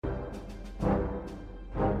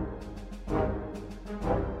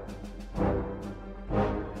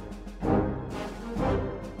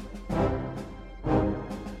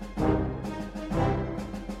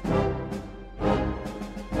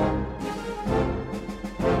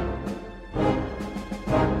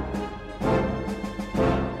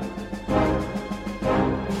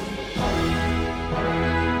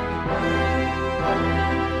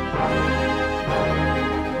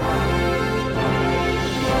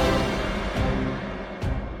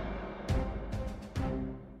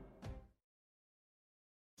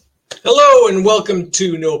Hello and welcome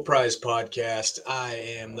to No Prize Podcast. I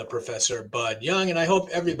am the Professor Bud Young, and I hope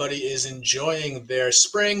everybody is enjoying their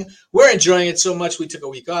spring. We're enjoying it so much we took a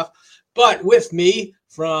week off. But with me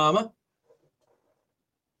from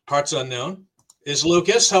Parts Unknown is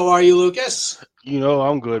Lucas. How are you, Lucas?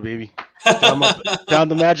 I'm good, baby. Found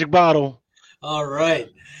the magic bottle. All right.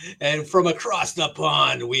 And from across the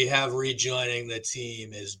pond, we have rejoining the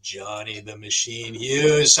team is Johnny the Machine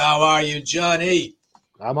Hughes. How are you, Johnny?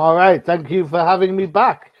 I'm all right. Thank you for having me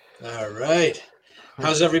back. All right.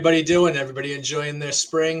 How's everybody doing? Everybody enjoying their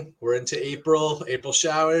spring? We're into April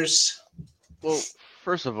showers. Well,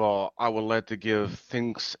 first of all, I would like to give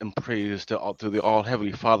thanks and praise to the All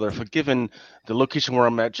Heavenly Father for giving the location where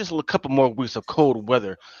I'm at just a couple more weeks of cold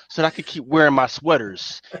weather so that I could keep wearing my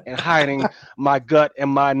sweaters and hiding my gut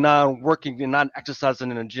and my non-working and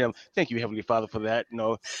non-exercising in the gym. Thank you, Heavenly Father, for that.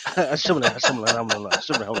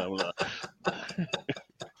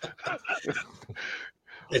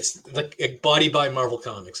 It's like Body by Marvel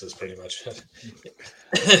Comics is pretty much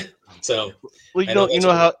so. Well,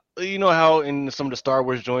 you know how in some of the Star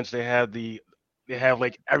Wars joints they have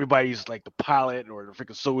like everybody's like the pilot or the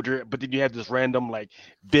freaking soldier, but then you have this random like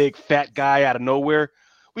big fat guy out of nowhere.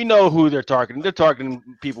 We know who they're targeting. They're targeting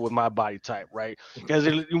people with my body type, right? Because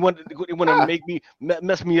they want to make me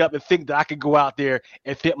mess me up and think that I could go out there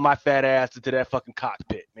and fit my fat ass into that fucking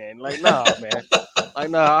cockpit, man. Like, nah, man.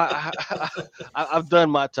 Like, nah. I've done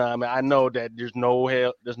my time, and I know that there's no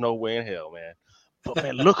way in hell, man. But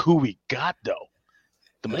man, look who we got though.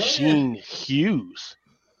 The Machine Hughes.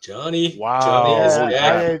 Johnny. Wow. Johnny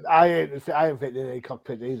I ain't fit in any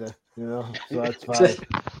cockpit either, so that's fine.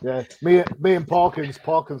 Yeah, me and Parkins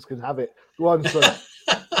can have it. Go on, son.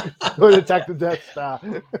 Go and attack the Death Star.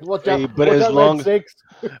 Watch out, but as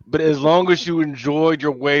long as you enjoyed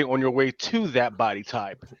your way on your way to that body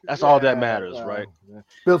type, that's all that matters, right? Yeah.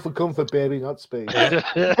 Built for comfort, baby, not speed. I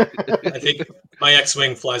think my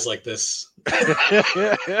X-wing flies like this.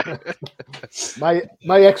 my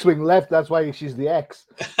X-wing left. That's why she's the X.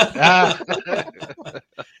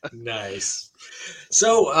 Nice.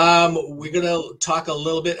 So we're gonna talk a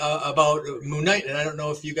little bit about Moon Knight, and I don't know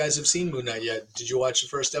if you guys have seen Moon Knight yet. Did you watch the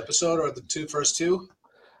first episode or the first two?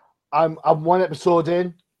 I'm one episode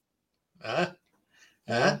in.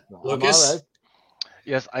 Lucas? Right.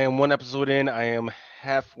 Yes, I am one episode in. I am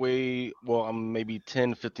halfway. Well, I'm maybe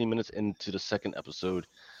 10, 15 minutes into the second episode.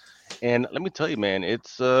 And let me tell you, man,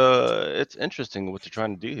 it's interesting what they're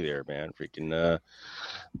trying to do here, man. Freaking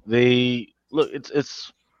they look,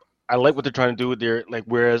 it's I like what they're trying to do with their like.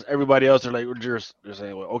 Whereas everybody else are like they're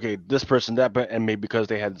saying, well, okay, this person, that, and maybe because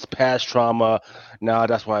they had this past trauma, now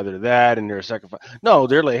that's why they're that, and they're a sacrifice. No,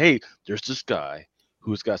 they're like, hey, there's this guy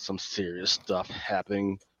who's got some serious stuff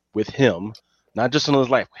happening with him, not just in his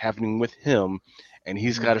life, happening with him, and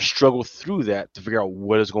he's got to struggle through that to figure out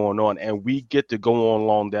what is going on, and we get to go on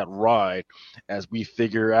along that ride as we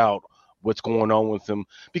figure out what's going on with him.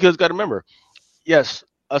 Because got to remember, yes,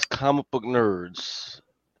 us comic book nerds,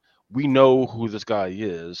 we know who this guy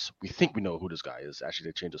is. We think we know who this guy is. Actually,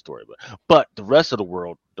 they changed the story, but the rest of the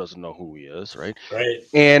world doesn't know who he is, right? Right.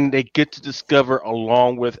 And they get to discover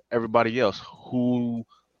along with everybody else who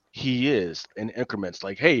he is in increments.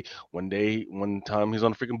 Like, hey, one time he's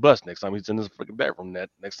on a freaking bus, next time he's in his freaking bedroom,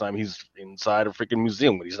 next time he's inside a freaking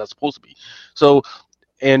museum when he's not supposed to be. So,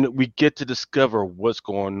 and we get to discover what's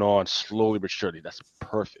going on slowly but surely. That's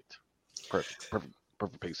perfect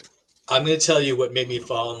pacing. I'm going to tell you what made me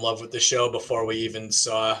fall in love with the show before we even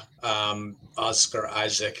saw Oscar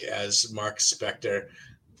Isaac as Mark Spector.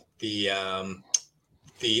 The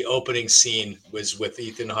opening scene was with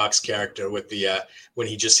Ethan Hawke's character with the when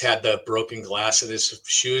he just had the broken glass in his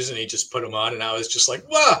shoes and he just put them on, and I was just like,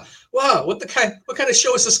 wow, what kind of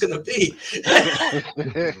show is this going to be?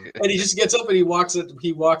 And he just gets up and he walks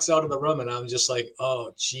out of the room, and I'm just like,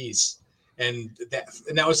 oh, geez. And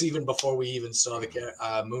that was even before we even saw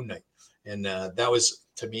the Moon Knight. And that was,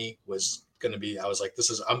 to me, was going to be, I was like,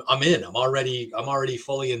 I'm in. I'm already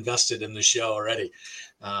fully invested in the show already.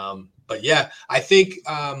 But yeah, I think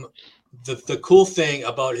the cool thing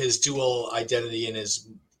about his dual identity and his,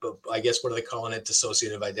 I guess, what are they calling it?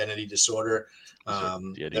 Dissociative identity disorder.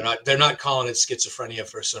 They're not calling it schizophrenia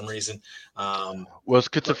for some reason. Well,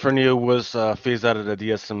 schizophrenia was phased out of the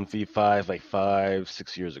DSM-5 like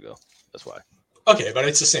 5-6 years ago. That's why. Okay, but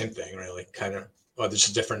it's the same thing, really, kind of. Well, there's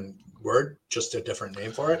a different word, just a different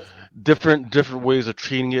name for it. Different ways of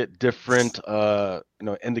treating it, different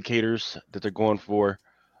indicators that they're going for.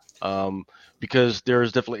 Because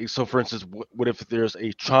there's definitely, so for instance, what if there's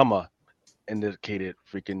a trauma indicated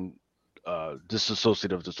freaking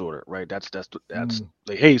dissociative disorder, right? That's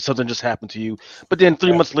like, hey, something just happened to you, but then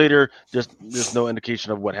 3 months later, there's no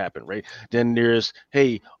indication of what happened, right? Then there's,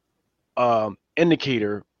 hey,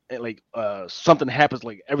 indicator, and like something happens,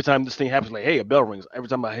 like every time this thing happens, like, hey, a bell rings. Every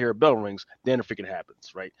time I hear a bell rings, then it freaking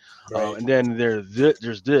happens, right? And then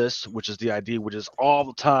there's this, which is the idea, which is all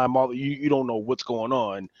the time, you don't know what's going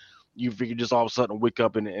on. You figure just all of a sudden wake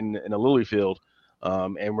up in a lily field.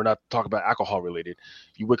 And we're not talking about alcohol related.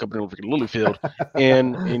 You wake up in a freaking lily field,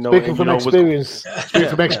 and Speaking from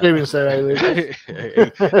experience,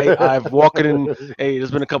 hey, I've walked in. Hey,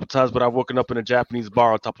 there's been a couple times, but I've woken up in a Japanese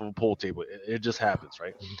bar on top of a pool table. It just happens,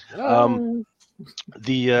 right?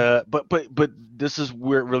 But this is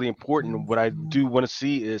where it really important. What I do want to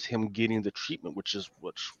see is him getting the treatment, which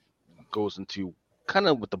goes into kind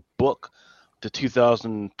of with the book, the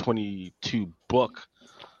 2022 book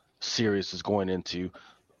series is going into.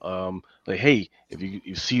 Like, hey, if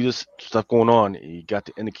you see this stuff going on, you got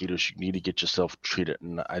the indicators, you need to get yourself treated.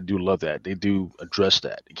 And I do love that they do address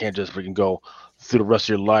that. You can't just freaking go through the rest of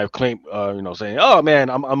your life saying, oh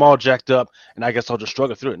man, I'm all jacked up and I guess I'll just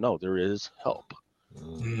struggle through it. No, there is help.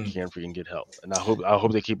 You can't freaking get help, and I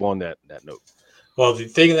hope they keep on that note. Well, the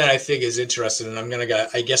thing that I think is interesting, and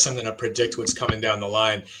I guess I'm gonna predict what's coming down the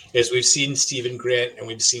line, is we've seen Stephen Grant and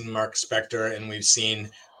we've seen Mark Spector and we've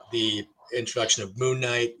seen the introduction of Moon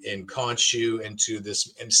Knight and Khonshu into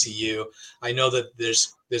this MCU. I know that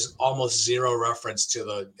there's almost zero reference to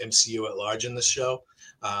the MCU at large in this show,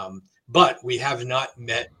 but we have not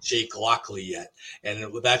met Jake Lockley yet,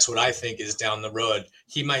 and that's what I think is down the road.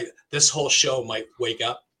 This whole show might wake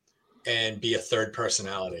up and be a third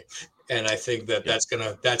personality, and I think that's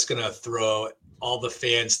gonna throw all the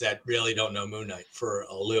fans that really don't know Moon Knight for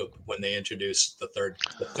a loop when they introduce the third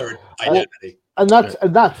identity. And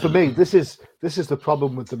that for me, this is the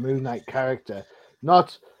problem with the Moon Knight character,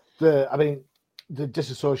 not the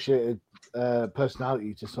disassociated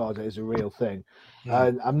personality disorder is a real thing,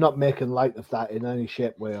 and I'm not making light of that in any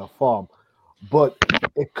shape, way, or form. But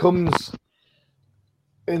it comes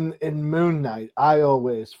in Moon Knight. I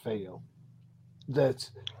always feel that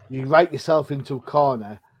you write yourself into a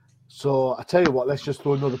corner. So I tell you what, let's just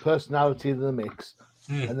throw another personality in the mix,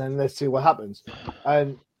 and then let's see what happens.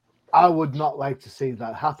 And I would not like to see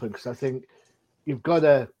that happen, because I think you've got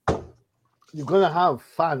to have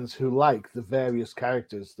fans who like the various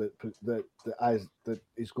characters that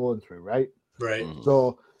he's going through, right? Right.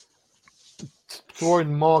 So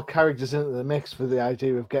throwing more characters into the mix for the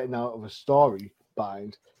idea of getting out of a story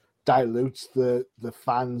bind dilutes the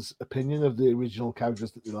fans' opinion of the original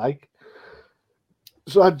characters that they like.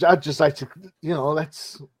 So I'd just like to,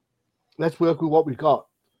 let's work with what we've got.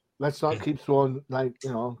 Let's not keep throwing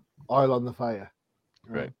oil on the fire.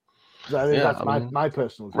 Right. That's my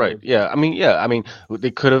personal opinion. Right. Yeah.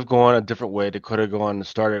 They could have gone a different way. They could have gone and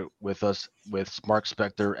started with Mark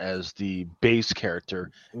Spector as the base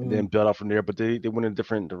character and then built up from there, but they went in a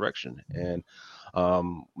different direction. And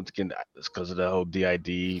once again, it's because of the whole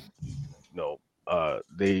DID,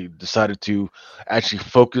 they decided to actually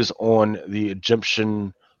focus on the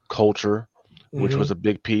Egyptian culture, which was a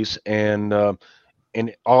big piece, and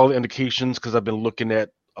all the indications, because I've been looking at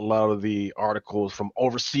a lot of the articles from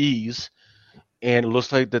overseas, and it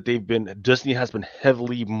looks like that Disney has been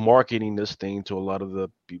heavily marketing this thing to a lot of the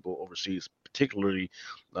people overseas, particularly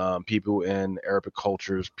people in Arabic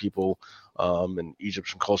cultures, people in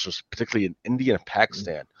Egyptian cultures, particularly in India and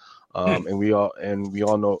Pakistan. And we all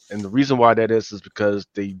know, and the reason why that is because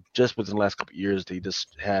they just within the last couple of years, they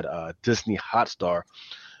just had Disney Hotstar,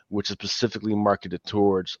 which is specifically marketed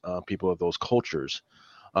towards people of those cultures.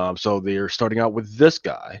 So they're starting out with this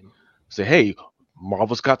guy, say, hey,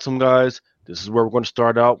 Marvel's got some guys. This is where we're going to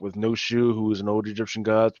start out with No Shoe, who is an old Egyptian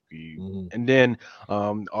god. And then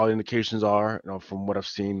all the indications are, from what I've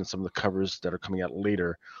seen in some of the covers that are coming out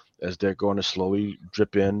later, as they're going to slowly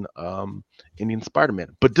drip in Indian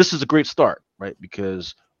Spider-Man. But this is a great start, right?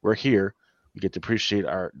 Because we're here. We get to appreciate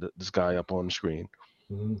this guy up on the screen.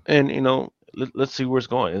 And, let's see where it's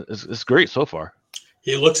going. It's great so far.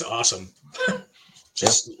 He looks awesome.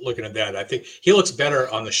 Just looking at that, I think he looks better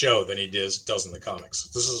on the show than he does in the comics.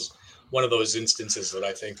 This is one of those instances that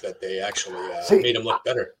I think that they actually made him look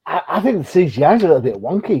better. I think the CGI is a little bit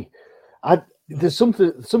wonky. There's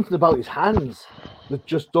something about his hands that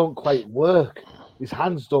just don't quite work. His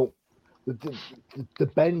hands don't. The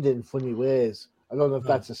bend in funny ways. I don't know if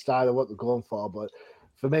that's a style of what they're going for, but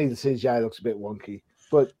for me, the CGI looks a bit wonky.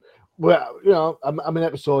 But I'm an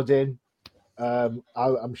episode in.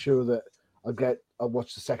 I'm sure that I'll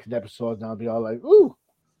watch the second episode and I'll be all like, ooh,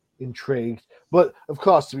 intrigued. But of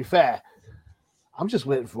course, to be fair, I'm just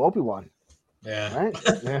waiting for Obi-Wan. Yeah. Right?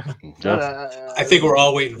 Yeah. I think we're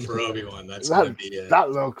all waiting for Obi-Wan. That's gonna be it.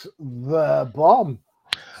 That looks the bomb.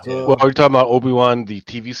 So, Well, are you talking about Obi-Wan, the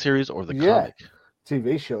TV series, or the comic?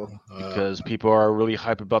 TV show. Because people are really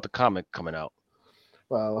hype about the comic coming out.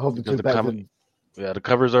 Well, I hope they do better than... Yeah, the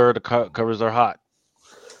covers are hot.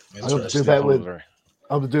 I hope they do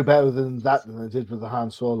better than that than they did with the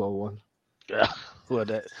Han Solo one. Yeah, well,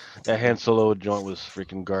 that Han Solo joint was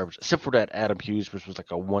freaking garbage, except for that Adam Hughes, which was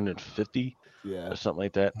like a 1 in 50, or something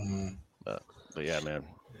like that. But yeah, man.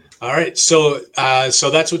 All right, so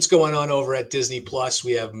that's what's going on over at Disney Plus.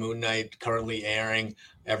 We have Moon Knight currently airing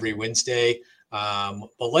every Wednesday. But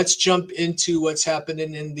let's jump into what's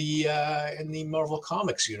happening in the Marvel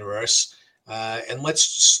Comics universe. And let's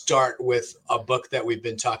start with a book that we've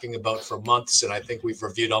been talking about for months, and I think we've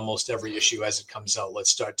reviewed almost every issue as it comes out. Let's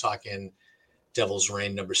start talking Devil's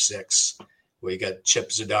Reign #6. We got Chip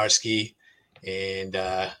Zdarsky and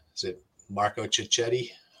is it Marco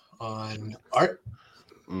Cicchetti on art?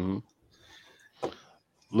 Mm-hmm.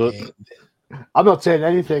 Look, I'm not saying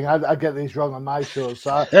anything. I get these wrong on my show,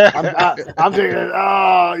 so I'm thinking,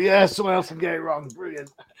 oh yeah, someone else can get it wrong.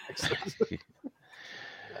 Brilliant.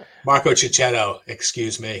 Marco Cicchetto,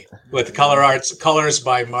 excuse me, with colors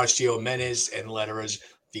by Marcio Menes and letters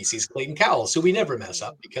VC's Clayton Cowles, who we never mess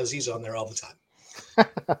up because he's on there all the time.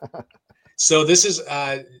 So this is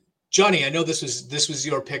Johnny. I know this was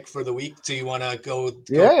your pick for the week. Do you want to go?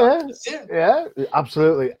 Yeah,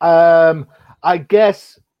 absolutely. I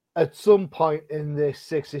guess at some point in this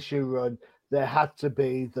 6-issue run, there had to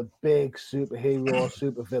be the big superhero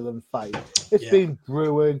supervillain fight. It's been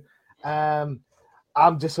brewing.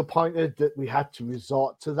 I'm disappointed that we had to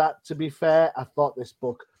resort to that, to be fair. I thought this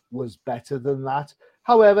book was better than that.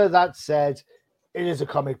 However, that said, it is a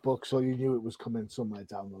comic book, so you knew it was coming somewhere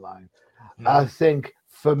down the line. I think,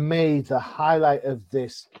 for me, the highlight of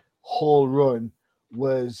this whole run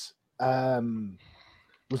was the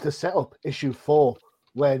setup, issue 4,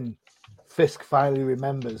 when Fisk finally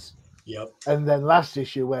remembers. Yep. And then last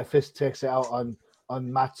issue, where Fisk takes it out on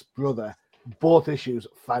Matt's brother. Both issues,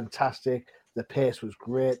 fantastic. The pace was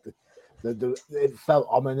great. It felt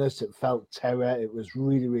ominous. It felt terror. It was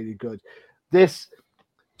really, really good. This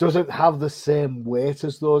doesn't have the same weight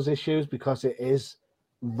as those issues because it is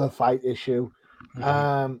the fight issue.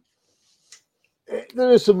 There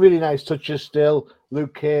is some really nice touches still.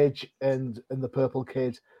 Luke Cage and the Purple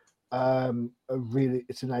Kid.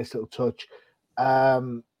 It's a nice little touch. I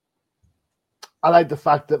like the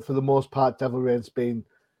fact that for the most part, Devil Reign's been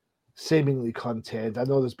seemingly contained. I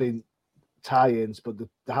know there's been tie-ins, but they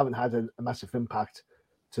haven't had a massive impact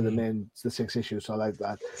to the 6 issues, so I like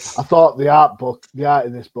that. I thought the art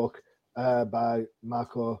in this book by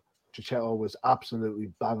Marco Cicchetto was absolutely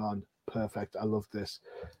bang on, perfect. I love this.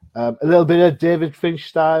 A little bit of David Finch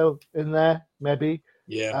style in there, maybe.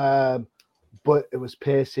 Yeah. But it was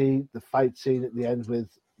pacey. The fight scene at the end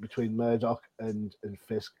between Murdoch and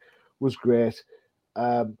Fisk was great.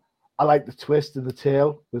 I like the twist in the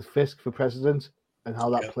tale with Fisk for president and how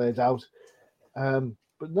that played out.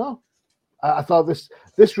 But no, I thought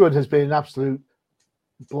this run has been an absolute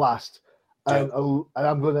blast, and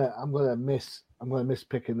I'm gonna miss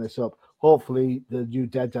picking this up. Hopefully, the new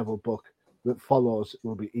Daredevil book that follows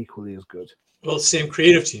will be equally as good. Well, same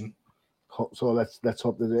creative team. So let's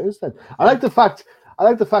hope that it is then. I like the fact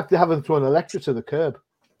they haven't thrown Elektra to the curb.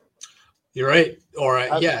 You're right. Or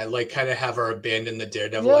like kind of have her abandon the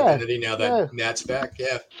Daredevil identity now that Matt's back.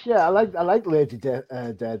 Yeah. Yeah, I like Lady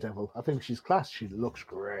Daredevil. I think she's class. She looks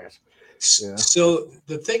great. Yeah. So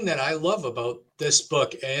the thing that I love about this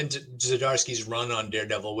book and Zdarsky's run on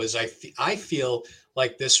Daredevil was I feel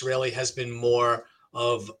like this really has been more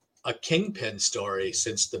of a Kingpin story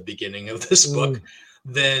since the beginning of this book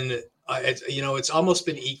than it's almost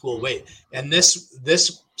been equal weight. And this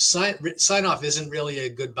sign off isn't really a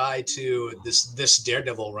goodbye to this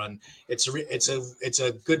Daredevil run. It's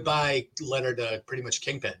a goodbye letter to pretty much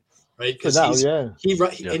Kingpin, right? Because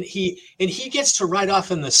he gets to ride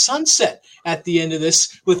off in the sunset at the end of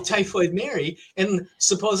this with Typhoid Mary, and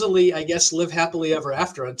supposedly, I guess, live happily ever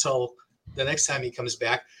after until the next time he comes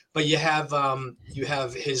back. But you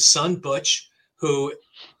have his son Butch, who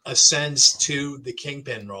ascends to the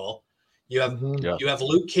Kingpin role. You have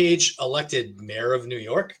Luke Cage elected mayor of New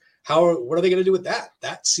York. What are they going to do with that?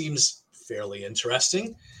 That seems fairly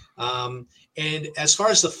interesting. And as far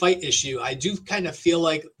as the fight issue, I do kind of feel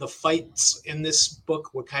like the fights in this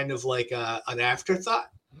book were kind of like an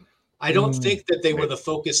afterthought. I don't think that they were the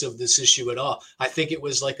focus of this issue at all. I think it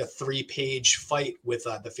was like a 3-page fight with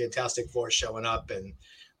the Fantastic Four showing up and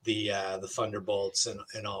the Thunderbolts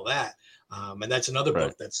and all that. And that's another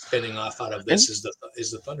book that's spinning off out of this is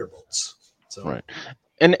the Thunderbolts. So Right.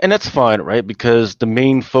 And that's fine, right? Because the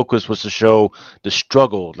main focus was to show the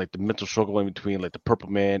struggle, like the mental struggle in between like the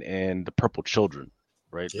Purple Man and the Purple Children,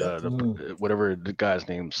 right? Yeah. Whatever the guy's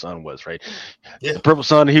name son was, right? Yeah. The Purple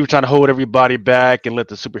Son, he was trying to hold everybody back and let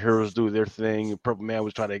the superheroes do their thing. The Purple Man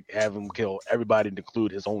was trying to have him kill everybody to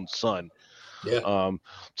include his own son. Yeah.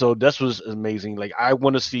 So this was amazing. Like I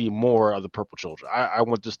want to see more of the Purple Children. I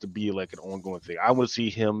want this to be like an ongoing thing. I want to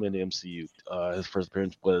see him in the MCU. His first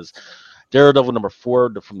appearance was Daredevil number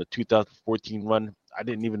 4 from the 2014 run. I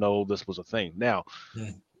didn't even know this was a thing. Now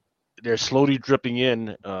they're slowly dripping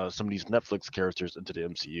in some of these Netflix characters into the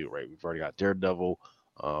MCU. Right, we've already got Daredevil,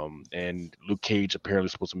 and Luke Cage apparently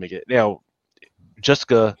supposed to make it. Now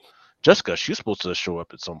Jessica, she's supposed to show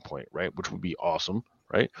up at some point, right? Which would be awesome,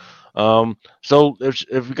 right? So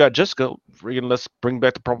if we got Jessica, let's bring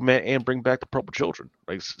back the Purple Man and bring back the Purple Children,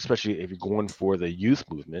 like especially if you're going for the youth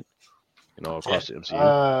movement, across the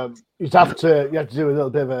MCU. You have to do a little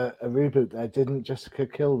bit of a reboot there. Didn't Jessica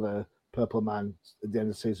kill the Purple Man at the end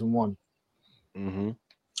of season 1? Mm-hmm.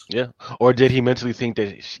 Yeah, or did he mentally think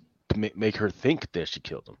that make her think that she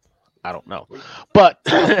killed him? I don't know, but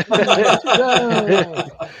Time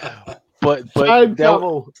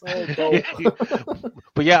travel.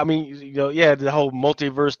 But yeah, I mean, the whole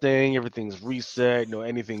multiverse thing, everything's reset.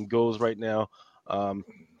 Anything goes right now. To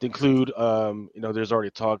include, there's already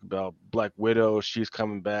talk about Black Widow. She's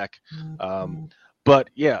coming back. But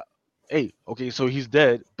yeah, hey, okay, so he's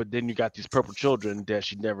dead, but then you got these Purple Children that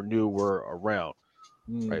she never knew were around,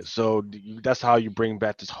 right? So that's how you bring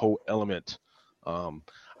back this whole element.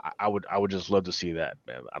 I would just love to see that,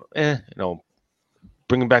 man.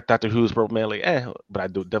 Bringing back Doctor Who's Purple Man, but I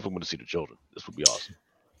do definitely want to see the children. This would be awesome.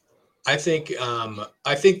 I think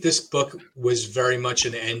this book was very much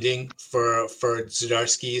an ending for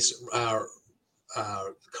Zdarsky's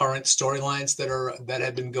current storylines that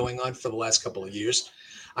have been going on for the last couple of years.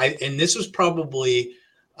 And this was probably,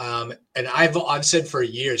 and I've said for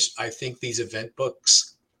years, I think these event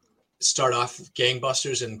books start off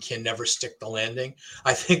gangbusters and can never stick the landing.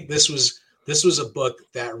 I think this was a book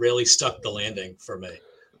that really stuck the landing for me.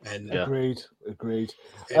 And agreed.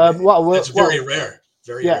 It's very rare.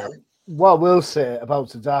 Very rare. What I will say about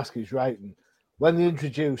Zdarsky's writing, when they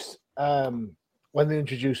introduced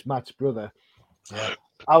Matt's brother,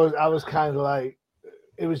 I was kind of like,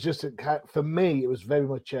 it was just for me, it was very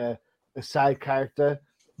much a side character,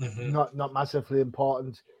 not massively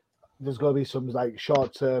important. There's going to be some like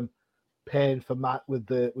short term pain for Matt with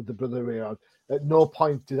the brother around. At no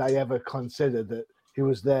point did I ever consider that he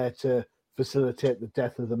was there to facilitate the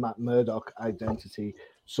death of the Matt Murdock identity.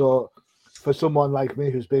 So for someone like me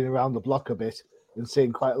who's been around the block a bit and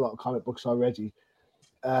seen quite a lot of comic books already,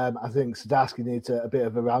 I think Zdarsky needs a bit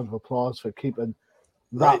of a round of applause for keeping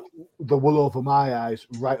the wool over my eyes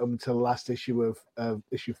right up until the last issue of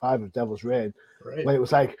issue 5 of Devil's Reign, when it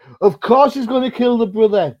was like, of course he's going to kill the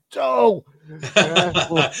brother. Oh,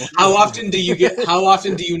 how often do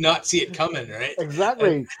you not see it coming, right?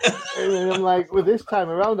 Exactly. And I'm like, with this time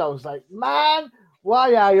around, I was like, man,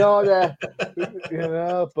 why are you there?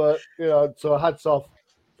 But so hats off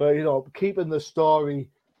for keeping the story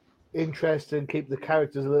interesting, keep the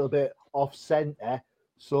characters a little bit off center,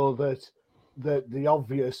 so that the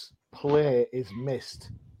obvious play is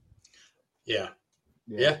missed. Yeah.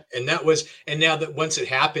 And now that once it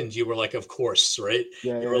happened, you were like, of course, right?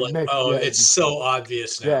 You were like, it's so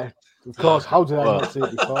obvious now. Yeah, of course. How did I not see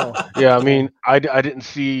it before? Yeah, I mean, I didn't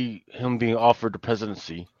see him being offered the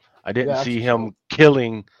presidency. I didn't see him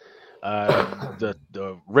killing the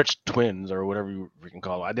rich twins or whatever you freaking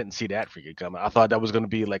call it. I didn't see that freaking coming. I thought that was going to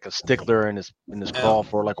be like a stickler in his crawl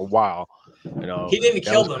for like a while. He didn't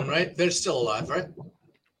kill them, right? They're still alive, right?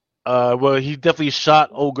 Well, he definitely shot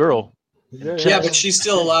old girl. Yeah, but she's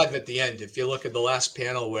still alive at the end. If you look at the last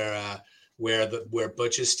panel where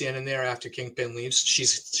Butch is standing there after Kingpin leaves,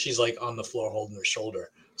 she's like on the floor holding her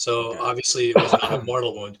shoulder. So obviously it was not a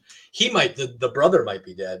mortal wound. He might the brother might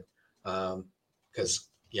be dead, because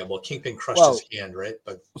Kingpin crushed his hand, right?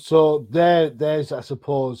 But so there's I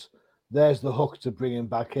suppose there's the hook to bring him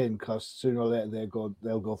back in, because sooner or later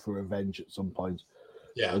they'll go for revenge at some point.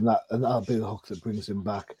 Yeah, and that'll be the hook that brings him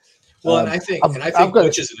back. Well, and I think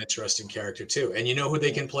Butch is an interesting character too. And you know who they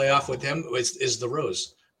can play off with him is the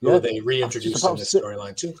Rose, who they reintroduced in this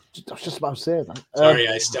storyline too. I was just about to say that. Sorry,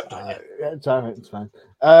 I stepped on you. It's all right, it's fine.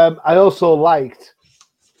 I also liked.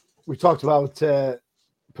 We talked about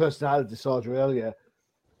personality disorder earlier.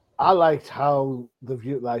 I liked how they've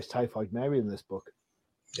utilized Typhoid Mary in this book.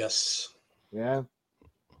 Yes. Yeah.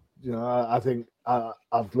 I think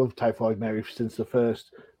I've loved Typhoid Mary since the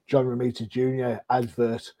first John Romita Jr.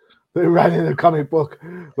 advert that ran in a comic book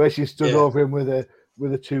where she stood Yeah. over him with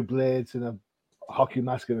a two blades and a hockey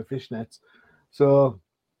mask and a fishnets. So,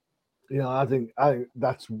 I think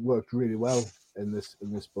that's worked really well in this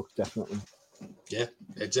book, definitely. Yeah,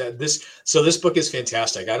 it's this book is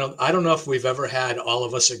fantastic. I don't know if we've ever had all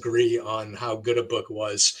of us agree on how good a book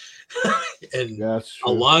was in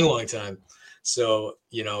a long time. So,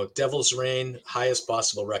 Devil's Reign, highest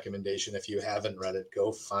possible recommendation. If you haven't read it,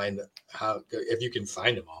 go find if you can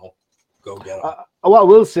find them all, go get them. What I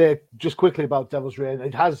will say just quickly about Devil's Reign,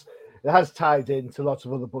 it has tied into lots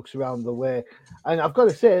of other books around the way, and I've got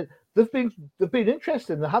to say they've been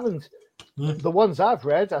interesting. They haven't. The ones I've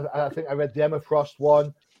read, I think I read the Emma Frost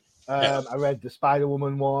one. I read the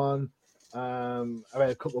Spider-Woman one. I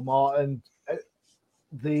read a couple more, and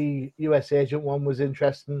the US Agent one was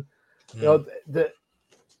interesting. They've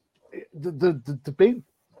been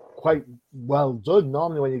quite well done.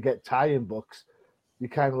 Normally, when you get tie-in books, you're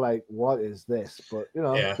kind of like, "What is this?" But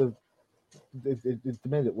they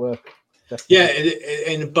made it work.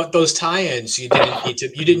 Definitely. Yeah, but those tie-ins, you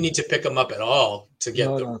didn't need to pick them up at all to get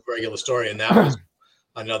the regular story, and that was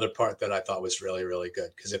another part that I thought was really, really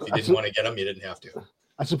good. Because if you didn't want to get them, you didn't have to.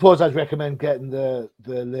 I suppose I'd recommend getting the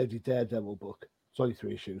Lady Daredevil book. It's only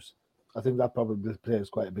 3 issues. I think that probably plays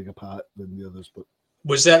quite a bigger part than the others. But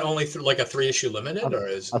was that only like a 3-issue limited, or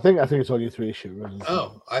is? I think it's only a 3-issue.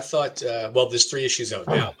 Oh, I thought. Well, there's 3 issues out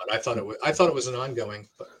now, but I thought it was an ongoing.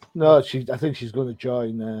 But... No, I think she's going to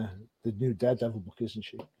join the new Daredevil book, isn't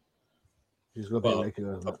she? She's going to be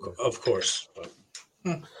regular. Of course. But,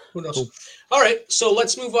 who knows? Cool. All right, so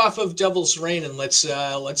let's move off of Devil's Reign and let's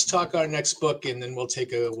talk our next book, and then we'll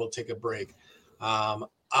take a break.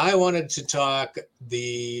 I wanted to talk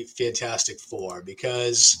the Fantastic Four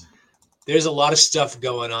because there's a lot of stuff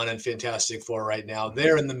going on in Fantastic Four right now.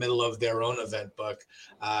 They're in the middle of their own event book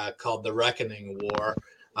called The Reckoning War.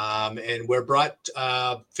 And we're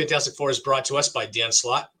Fantastic Four is brought to us by Dan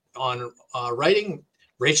Slott on writing,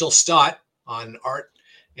 Rachel Stott on art,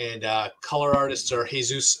 and color artists are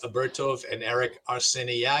Jesus Abertov and Eric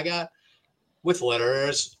Arciniaga, with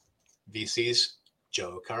letters VC's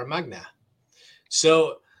Joe Caramagna.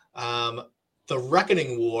 So the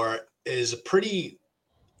Reckoning War is a pretty,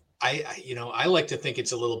 I like to think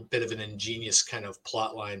it's a little bit of an ingenious kind of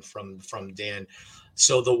plot line from Dan.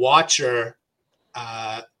 So the Watcher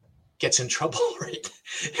gets in trouble, right?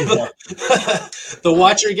 Yeah. The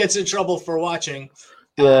Watcher gets in trouble for watching.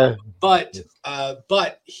 Yeah. But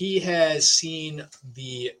he has seen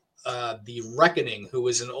the Reckoning, who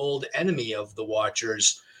is an old enemy of the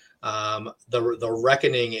Watchers. The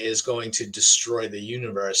Reckoning is going to destroy the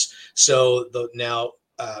universe. So now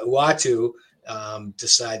Uatu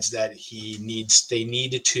decides that they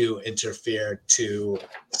needed to interfere to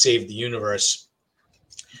save the universe.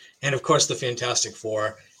 And of course, the Fantastic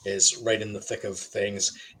Four is right in the thick of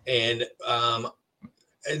things. And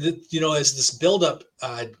as this buildup,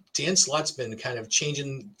 Dan Slott's been kind of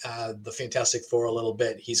changing the Fantastic Four a little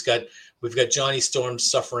bit. We've got Johnny Storm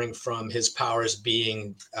suffering from his powers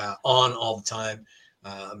being on all the time.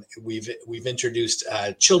 We've introduced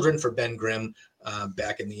children for Ben Grimm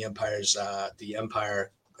back in the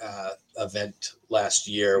Empire event last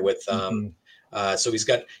year with. So he's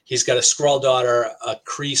got a Skrull daughter, a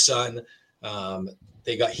Kree son.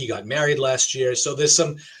 He got married last year. So there's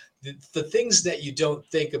the things that you don't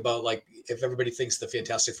think about, like if everybody thinks the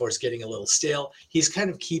Fantastic Four is getting a little stale, he's kind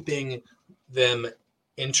of keeping them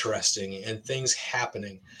interesting and things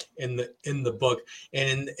happening in the book.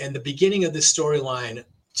 And in the beginning of this storyline,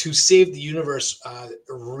 to save the universe,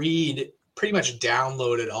 Reed pretty much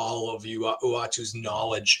downloaded all of Uatu's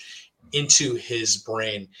knowledge into his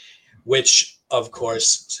brain, which of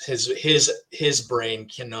course his brain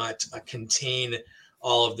cannot contain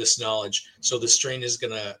all of this knowledge. So the strain is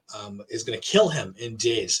gonna kill him in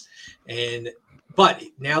days. But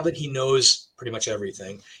now that he knows pretty much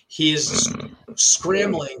everything, he is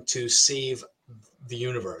scrambling to save the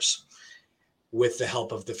universe with the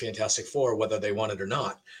help of the Fantastic Four, whether they want it or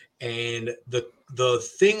not. And the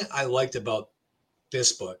thing I liked about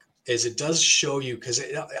this book is it does show you, because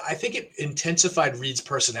I think it intensified Reed's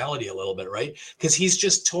personality a little bit, right? Because he's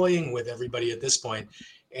just toying with everybody at this point.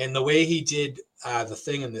 And the way he did the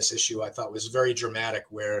thing in this issue, I thought was very dramatic,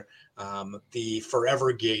 where the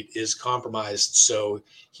Forever Gate is compromised. So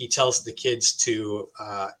he tells the kids to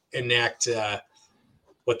enact,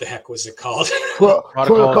 what the heck was it called?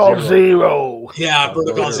 Protocol Zero. Yeah,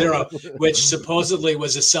 Protocol Zero, which supposedly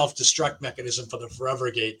was a self-destruct mechanism for the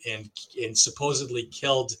Forever Gate, and supposedly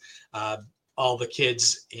killed all the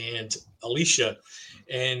kids and Alicia.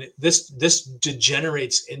 And this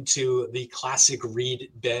degenerates into the classic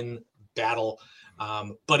Reed-Ben battle,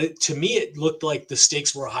 But to me, it looked like the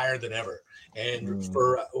stakes were higher than ever. And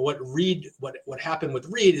for what happened with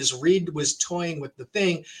Reed is Reed was toying with the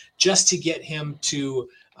Thing just to get him to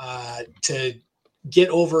get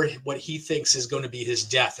over what he thinks is going to be his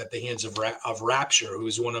death at the hands of Rapture,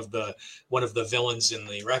 who's one of the villains in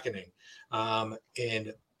the Reckoning.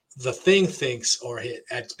 And the Thing thinks, or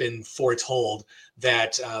it's been foretold,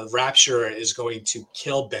 that Rapture is going to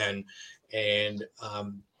kill Ben, and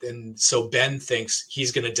so Ben thinks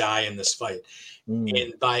he's going to die in this fight.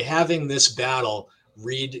 And by having this battle,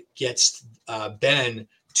 Reed gets Ben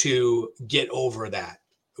to get over that.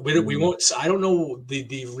 We won't. I don't know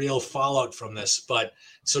the real fallout from this, but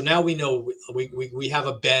so now we know we have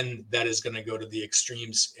a Ben that is going to go to the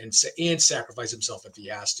extremes and sacrifice himself if he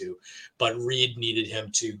has to. But Reed needed him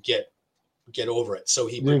to get over it, so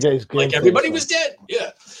he like everybody was dead.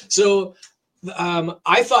 Yeah. So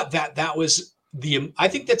I thought that was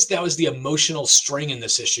that was the emotional string in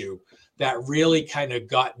this issue that really kind of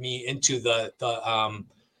got me into the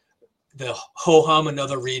ho-hum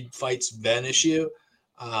another Reed fights Ben issue.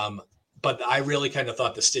 But I really kind of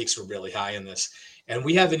thought the stakes were really high in this. And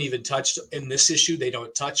we haven't even touched in this issue. They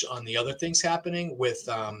don't touch on the other things happening with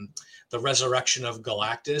the resurrection of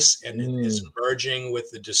Galactus and his merging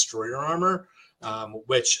with the Destroyer armor,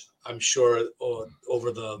 which I'm sure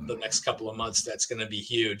over the next couple of months, that's going to be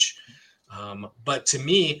huge. But to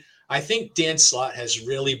me, I think Dan Slott has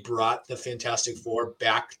really brought the Fantastic Four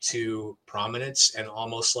back to prominence and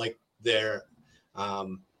almost like their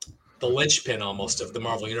the linchpin almost of the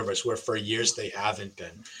Marvel Universe, where for years they haven't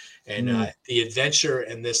been. And the adventure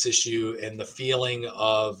in this issue and the feeling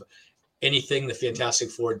of anything the Fantastic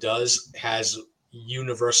Four does has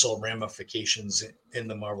universal ramifications in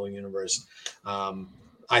the Marvel Universe.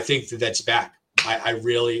 I think that's back. I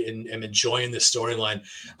really am enjoying this storyline.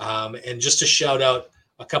 And just to shout out,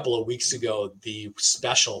 a couple of weeks ago, the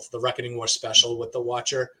Reckoning War special with the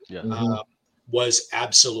Watcher was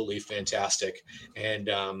absolutely fantastic, and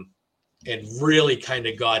really kind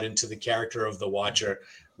of got into the character of the Watcher,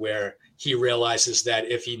 where he realizes that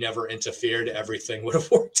if he never interfered, everything would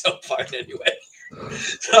have worked out fine anyway.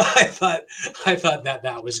 So I thought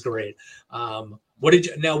that was great. What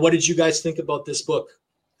did you guys think about this book?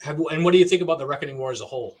 And what do you think about the Reckoning War as a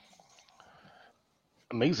whole?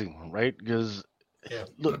 Amazing, right? Because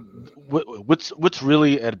look, what's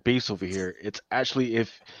really at base over here? It's actually,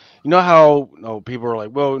 if you know how people are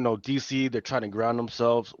like, well, DC, they're trying to ground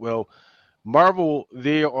themselves. Well, Marvel,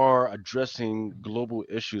 they are addressing global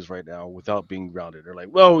issues right now without being grounded. They're like,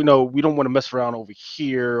 well, we don't want to mess around over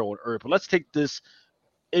here on Earth, but let's take this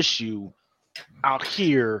issue out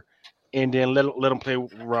here and then let them play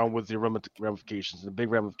around with the ramifications. And the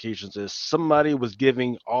big ramifications is somebody was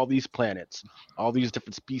giving all these planets, all these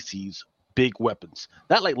different species, big weapons,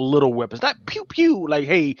 not like little weapons, not pew pew, like,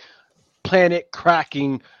 hey, planet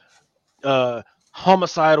cracking,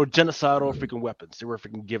 homicidal, genocidal freaking weapons. They were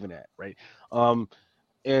freaking given that, right?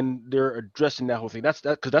 And they're addressing that whole thing. That's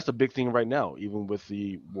because that's a big thing right now, even with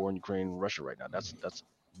the war in Ukraine and Russia right now. That's a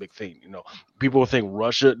big thing. People will think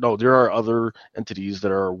Russia. No, there are other entities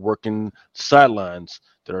that are working sidelines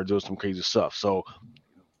that are doing some crazy stuff. So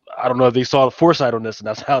I don't know if they saw the foresight on this and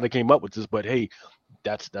that's how they came up with this, but hey,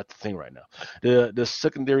 that's the thing right now. The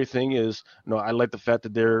secondary thing is, I like the fact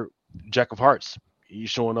that they're Jack of Hearts. He's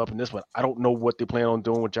showing up in this one. I don't know what they plan on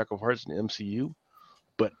doing with Jack of Hearts in the MCU,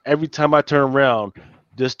 but every time I turn around,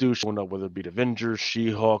 this dude's showing up, whether it be the Avengers,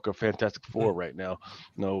 She-Hulk, or Fantastic Four right now.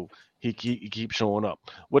 He keeps showing up.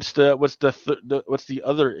 What's the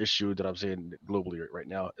other issue that I'm saying globally right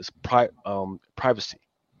now is privacy,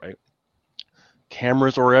 right?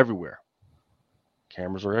 Cameras are everywhere.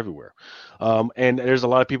 And there's a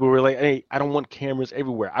lot of people who are like, hey, I don't want cameras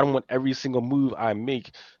everywhere. I don't want every single move I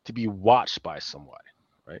make to be watched by somebody,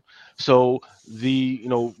 right? So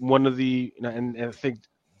one of the, and I think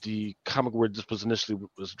the comic where this was initially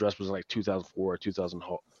was addressed was like 2004 or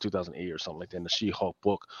 2008 or something like that in the She-Hulk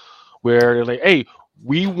book, where they're like, hey,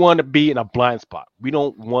 we want to be in a blind spot. We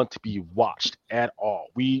don't want to be watched at all.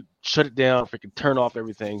 We shut it down, freaking turn off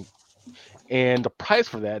everything. And the price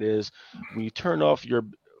for that is when you turn off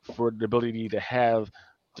for the ability to have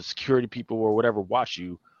the security people or whatever watch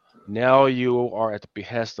you, now you are at the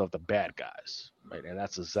behest of the bad guys, right? And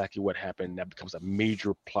that's exactly what happened. That becomes a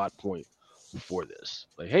major plot point for this.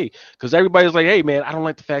 Like, hey, because everybody's like, hey, man, I don't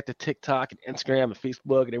like the fact that TikTok and Instagram and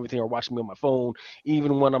Facebook and everything are watching me on my phone,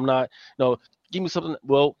 even when I'm not. Give me something.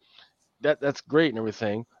 Well, that's great and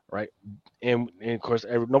everything, right? And of course,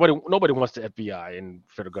 nobody wants the FBI and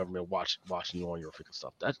federal government watching you on your freaking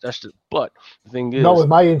stuff. That's just. But the thing is, not with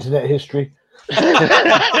my internet history. But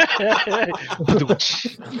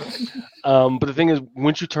the thing is,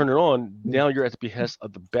 once you turn it on, now you're at the behest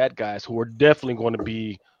of the bad guys who are definitely going to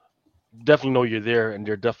be, definitely know you're there, and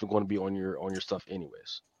they're definitely going to be on your stuff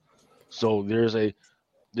anyways. So there's a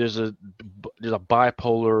bipolar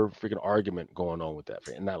freaking argument going on with that,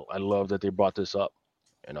 and I love that they brought this up,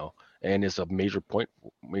 and it's a major point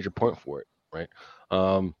for it, right?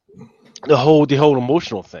 The whole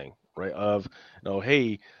emotional thing, right? Of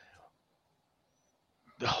hey,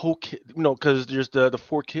 the whole kid, because there's the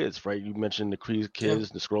 4 kids, right? You mentioned the Kree kids,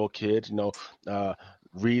 the Skrull kids,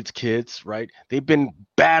 Reed's kids, right? They've been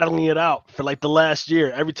battling it out for like the last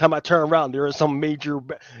year. Every time I turn around, there is some major.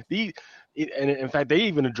 And in fact, they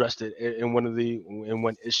even addressed it in one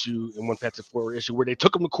Fantastic Four issue where they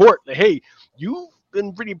took them to court. Like, hey, you've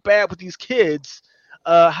been pretty bad with these kids.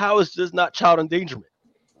 How is this not child endangerment?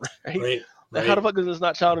 Right. How the fuck is this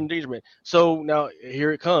not child endangerment? So now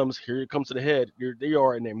here it comes to the head. They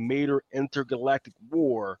are in a major intergalactic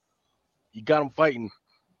war. You got them fighting.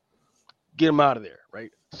 Get them out of there, right?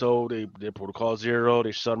 So they Protocol Zero.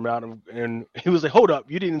 They shut him out, and he was like, "Hold up,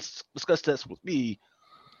 you didn't discuss this with me.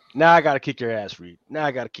 Now I got to kick your ass, Reed. Now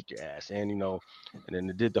I got to kick your ass." And and then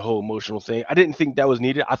they did the whole emotional thing. I didn't think that was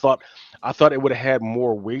needed. I thought it would have had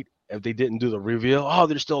more weight if they didn't do the reveal. Oh,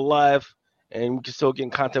 they're still alive, and we can still get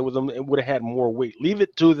in contact with them. It would have had more weight. Leave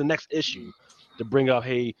it to the next issue to bring up,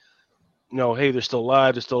 hey, hey, they're still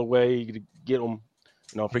alive, they're still away. You can get them,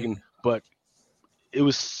 freaking. But it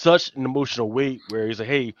was such an emotional weight where he's like,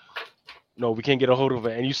 hey, we can't get a hold of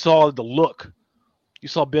it. And you saw the look. You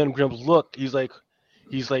saw Ben Grimm's look. He's like,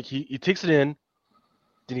 he takes it in,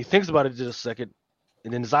 then he thinks about it just a second,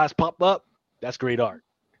 and then his eyes pop up. That's great art.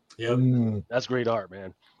 Yep. That's great art,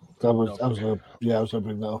 man. I was gonna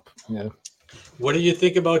bring that up. Yeah. What do you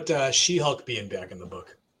think about She-Hulk being back in the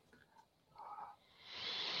book?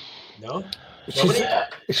 No?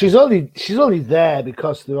 She's only there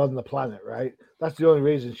because they're on the planet, right? That's the only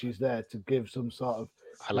reason she's there, to give some sort of.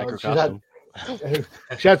 I like her costume.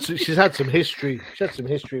 She's had some history. She had some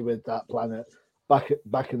history with that planet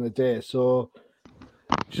back in the day. So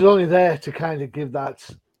she's only there to kind of give that,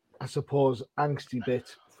 I suppose, angsty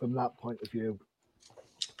bit from that point of view.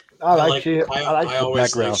 I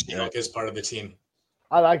always like She-Hulk as part of the team.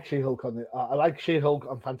 I like She-Hulk I like She-Hulk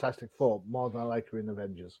on Fantastic Four more than I like her in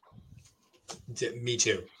Avengers. Me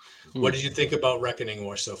too. What did you think about Reckoning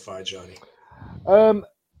War so far, Johnny?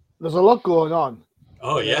 There's a lot going on.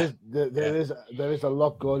 Oh yeah, there is a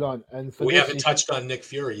lot going on, and we haven't touched on Nick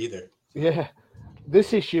Fury either. Yeah,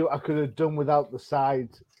 this issue I could have done without the side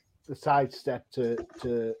step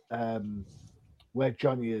to where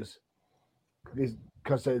Johnny is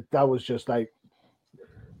because that was just like,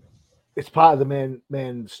 it's part of the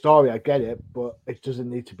main story. I get it, but it doesn't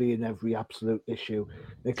need to be in every absolute issue.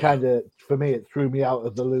 It kind of, for me, it threw me out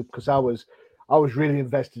of the loop because I was really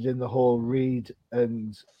invested in the whole Reed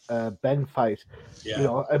and Ben fight.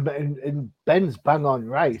 Yeah. And Ben's bang on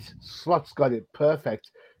right. Slot's got it perfect.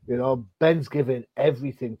 Ben's giving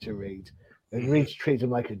everything to Reed, and Reed's treating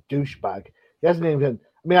him like a douchebag. He hasn't even.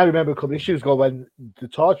 I mean, I remember a couple of issues ago when the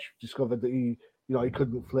Torch discovered that he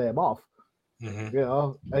couldn't flame off.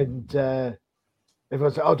 Mm-hmm. And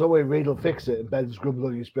everyone said, "Oh, don't worry, Reed will fix it." And Ben's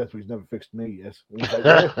grumbling his breath, "He's never fixed me yet." Like,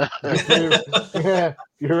 yeah,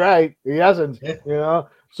 you're right. He hasn't.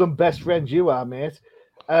 Some best friends you are, mate.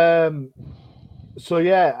 So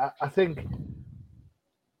yeah, I think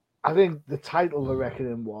the title, The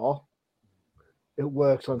Reckoning War, it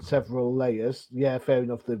works on several layers. Yeah, fair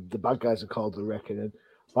enough. The bad guys are called The Reckoning.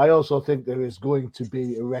 But I also think there is going to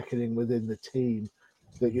be a reckoning within the team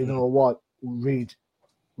that, you know what, Reed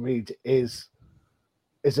isn't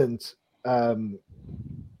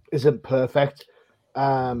perfect.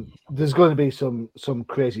 There's going to be some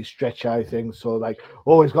crazy stretch eye things. So like,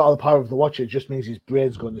 oh, he's got all the power of the Watcher. It just means his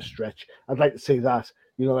brain's going to stretch. I'd like to see that.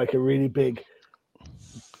 Like a really big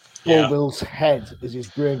Will's head as his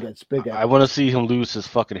brain gets bigger. I want to see him lose his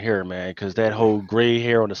fucking hair, man, because that whole gray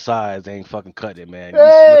hair on the sides ain't fucking cutting it, man.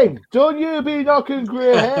 Hey, don't you be knocking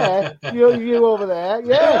gray hair. you over there.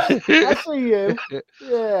 Yes, I see you.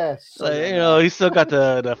 Yes. Like, he's still got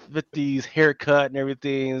the 50s haircut and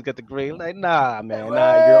everything. He's got the gray. Like, nah, man.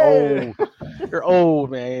 Nah, you're old. You're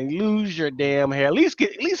old, man. Lose your damn hair. At least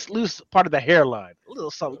lose part of the hairline. A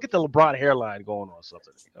little something. Get the LeBron hairline going on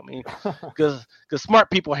something. I mean, because smart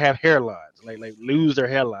people have hairlines. Like lose their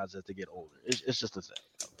hairlines as they get older. It's just a thing.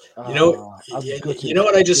 You know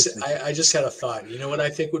what? I just had a thought. You know what I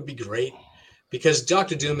think would be great? Because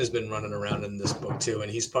Dr. Doom has been running around in this book too,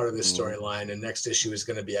 and he's part of this storyline. And next issue is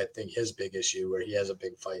going to be, I think, his big issue where he has a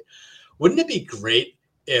big fight. Wouldn't it be great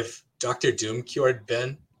if Dr. Doom cured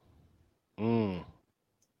Ben? Mm.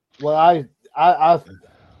 Well,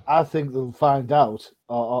 I think they'll find out,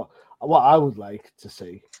 or what I would like to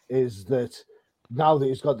see is that now that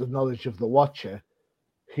he's got the knowledge of the Watcher,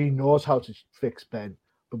 he knows how to fix Ben,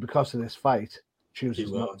 but because of this fight,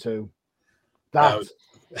 chooses not to. That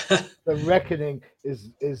the reckoning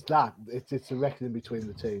is that it's a reckoning between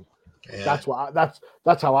the two. Yeah.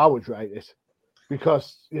 That's how I would write it,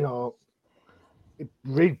 because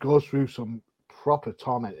Reed goes through some proper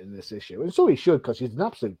torment in this issue, and so he should, because he's an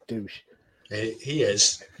absolute douche. He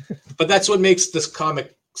is, but that's what makes this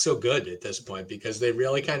comic so good at this point, because they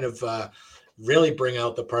really kind of really bring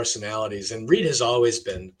out the personalities. And Reed has always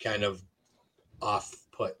been kind of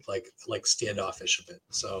off-put, like standoffish a bit.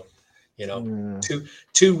 So,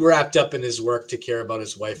 too wrapped up in his work to care about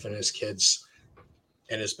his wife and his kids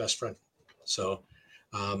and his best friend. So,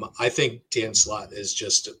 I think Dan Slott is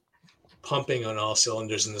just pumping on all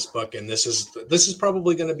cylinders in this book, and this is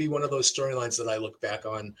probably going to be one of those storylines that I look back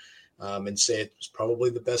on and say it was probably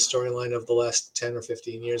the best storyline of the last 10 or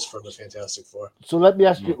 15 years for the Fantastic Four. So let me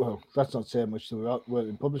ask you, well, that's not saying much to the word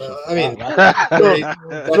in publishing. That's very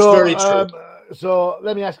true. So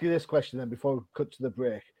let me ask you this question then before we cut to the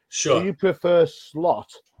break. Sure. Do you prefer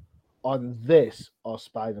Slott on this or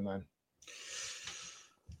Spider-Man?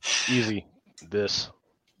 Easy. This.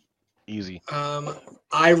 Easy.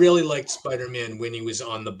 I really liked Spider-Man when he was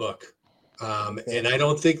on the book. And I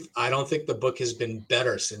don't think the book has been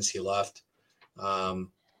better since he left.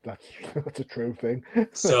 That's a true thing.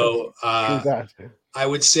 So I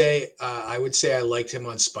would say I liked him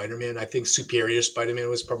on Spider-Man. I think Superior Spider-Man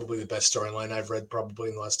was probably the best storyline I've read probably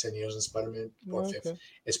in the last 10 years in Spider-Man. Or 5.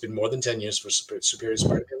 It's been more than 10 years for Superior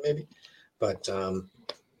Spider-Man maybe. But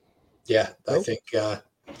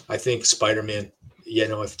I think Spider-Man,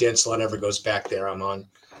 if Dan Slott ever goes back there, I'm on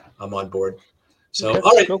board. So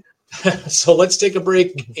all right. Cool. So let's take a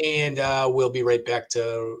break, and we'll be right back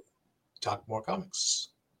to talk more comics.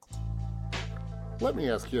 Let me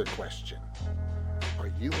ask you a question. Are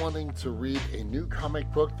you wanting to read a new comic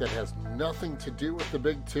book that has nothing to do with the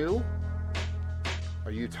big two?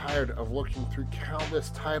 Are you tired of looking through countless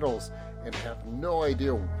titles and have no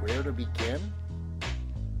idea where to begin?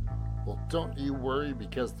 Well, don't you worry,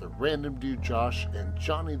 because the Random Dude Josh and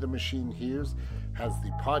Johnny the Machine Hughes has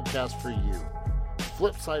the podcast for you.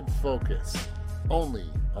 Flipside Focus, only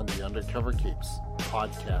on the Undercover Capes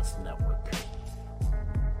Podcast Network.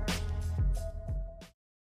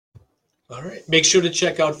 All right. Make sure to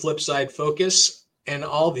check out Flipside Focus and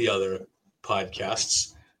all the other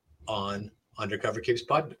podcasts on Undercover Capes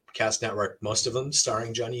Podcast Network, most of them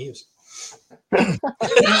starring Johnny Hughes. What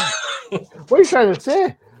are you trying to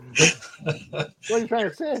say? What are you trying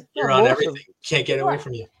to say? You're on everything. Can't get away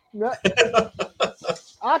from you. No.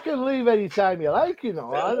 I can leave anytime you like,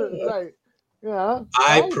 I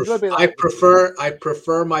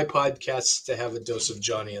prefer my podcasts to have a dose of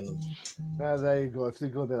Johnny in them. There you go. If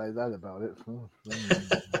you're going to be like that about it.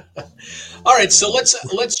 All right, so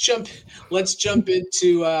let's jump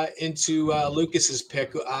into Lucas's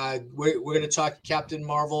pick. We're going to talk Captain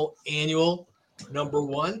Marvel Annual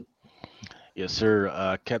 #1. Yes,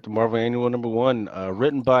 sir. Captain Marvel Annual #1,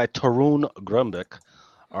 written by Tarun Grumbeck.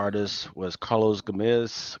 Artist was Carlos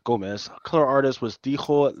Gomez. Color artist was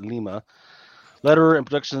Dijo Lima. Letterer and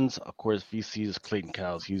productions, of course, VC is Clayton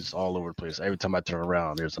Cowles. He's all over the place. Every time I turn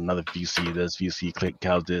around, there's another VC. There's VC. Clayton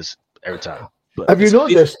Cowles this every time. But Have you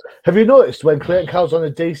noticed when Clayton Cowles on a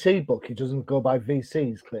DC book, he doesn't go by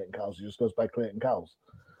VC's Clayton Cowles. He just goes by Clayton Cowles.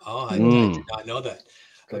 Oh, I did not know that.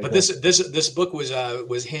 But this book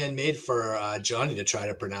was handmade for Johnny to try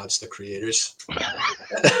to pronounce the creators.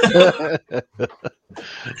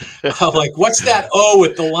 I'm like, what's that O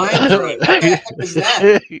with the line through it? What the heck is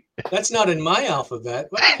that? That's not in my alphabet.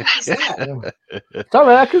 What the heck is that? It's all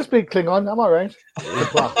right. I can speak Klingon. I'm all right.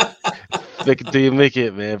 Make it till you make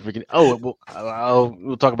it, man.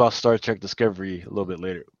 We'll talk about Star Trek Discovery a little bit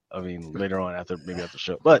later. I mean, later on after the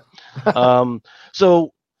show. But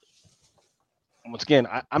so. Once again,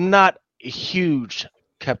 I'm not a huge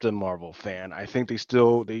Captain Marvel fan. I think there's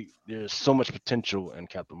so much potential in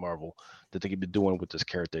Captain Marvel that they could be doing with this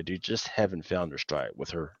character. They just haven't found their stride with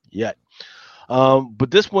her yet. But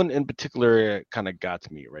this one in particular kind of got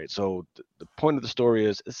to me, right? So the point of the story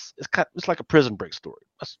is it's like a prison break story.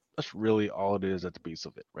 That's really all it is at the base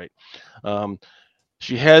of it, right?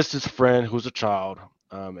 She has this friend who's a child.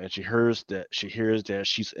 And she hears that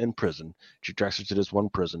she's in prison. She tracks her to this one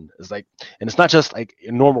prison. And it's not just like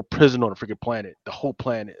a normal prison on a freaking planet. The whole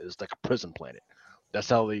planet is like a prison planet. That's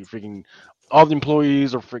how all the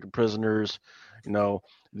employees are freaking prisoners. The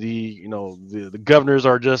governors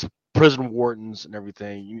are just prison wardens and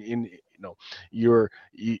everything. And No, you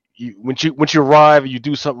once you arrive, you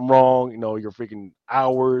do something wrong. Your freaking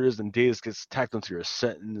hours and days gets tacked onto your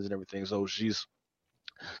sentence and everything. So she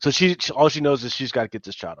all she knows is she's got to get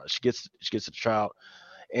this child out. She gets the child,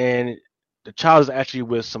 and the child is actually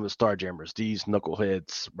with some of the Starjammers, these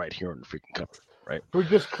knuckleheads right here on the freaking cover, right? We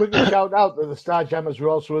just quickly shout out that the Starjammers were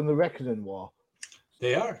also in the Reckoning War.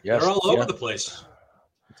 They are. Yes, They're all over the place.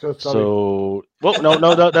 So well,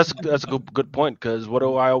 no, that's a good point, because what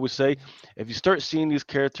do I always say? If you start seeing these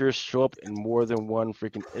characters show up in more than one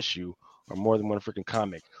freaking issue or more than one freaking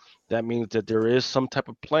comic, that means that there is some type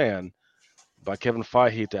of plan by Kevin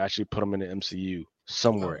Feige to actually put them in the MCU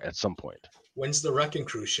somewhere at some point. When's the Wrecking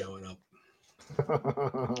Crew showing up?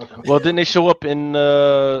 Well, didn't they show up in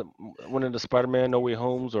one of the Spider-Man No Way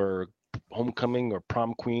Homes or Homecoming or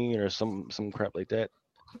Prom Queen or some crap like that?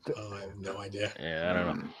 Oh, I have no idea. Yeah, I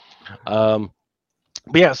don't know.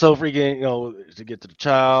 But yeah, so freaking, to get to the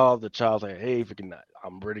child's like, hey, freaking,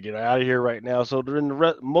 I'm ready to get out of here right now. So during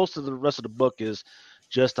most of the rest of the book is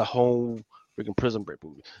just a whole freaking Prison Break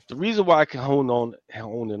movie. The reason why I can hone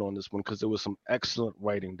in on this one, because there was some excellent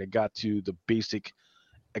writing that got to the basic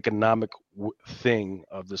economic thing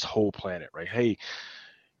of this whole planet, right? Hey,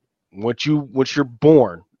 once you're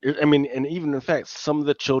born, I mean, and even in fact, some of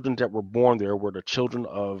the children that were born there were the children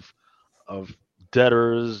of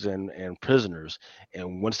debtors and prisoners,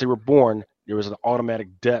 and once they were born, there was an automatic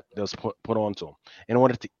debt that was put onto them. And in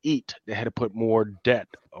order to eat, they had to put more debt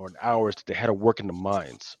or hours that they had to work in the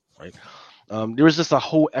mines, right? There was just a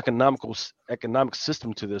whole economic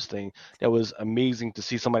system to this thing that was amazing to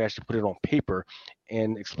see somebody actually put it on paper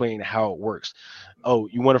and explain how it works. Oh,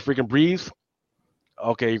 you want to freaking breathe?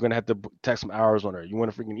 Okay, you're gonna have to tack some hours on her. You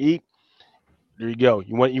want to freaking eat? There you go.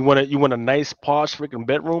 You want a nice posh freaking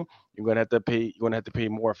bedroom? You're gonna have to pay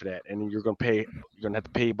more for that, and you're gonna have to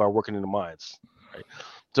pay by working in the mines, right?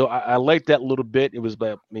 So I liked that a little bit. It was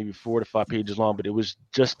about maybe 4 to 5 pages long, but it was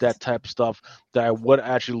just that type of stuff that I would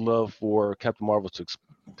actually love for Captain Marvel to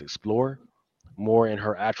explore more in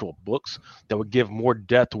her actual books, that would give more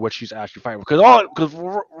depth to what she's actually fighting. Because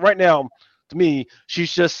right now, to me,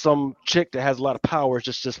 she's just some chick that has a lot of powers,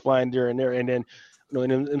 just flying there, and then in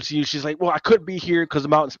the MCU, she's like, well, I could be here because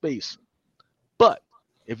I'm out in space. But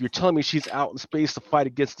if you're telling me she's out in space to fight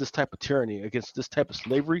against this type of tyranny, against this type of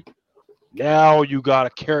slavery, now you got a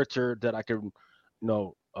character that I can,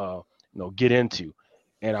 get into,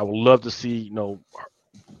 and I would love to see,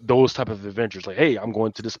 those type of adventures. Like, hey, I'm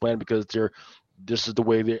going to this planet because this is the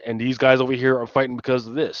way and these guys over here are fighting because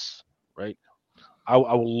of this, right? I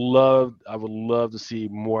would love to see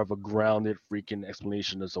more of a grounded freaking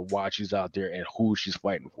explanation as to why she's out there and who she's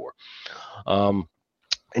fighting for. And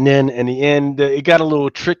then in the end, it got a little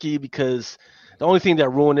tricky because the only thing that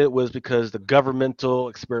ruined it was because the governmental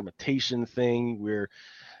experimentation thing, where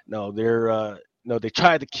they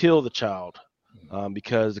tried to kill the child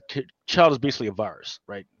because the child is basically a virus,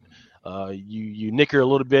 right? You nick her a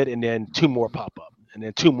little bit, and then 2 more pop up, and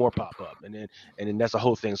then 2 more pop up, and then that's the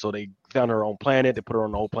whole thing. So they found her own planet, they put her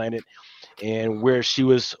on the whole planet, and where she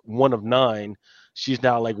was one of 9, she's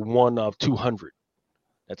now like one of 200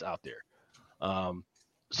 that's out there.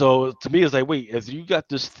 So to me, it's like, wait, if you got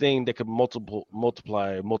this thing that could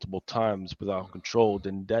multiply multiple times without control,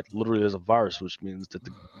 then that literally is a virus, which means that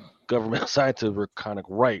the government scientists were kind of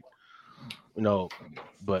right,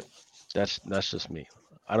 But that's just me.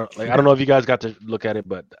 I don't know if you guys got to look at it,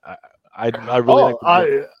 but I really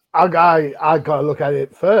I got to look at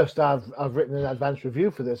it first. I've written an advanced review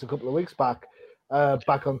for this a couple of weeks back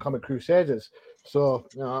on Comic Crusaders. So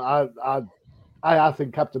I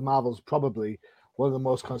think Captain Marvel's probably one of the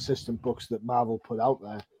most consistent books that Marvel put out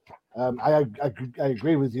there. I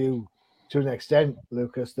agree with you to an extent,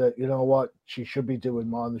 Lucas, that she should be doing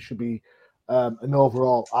more, and there should be an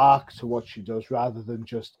overall arc to what she does rather than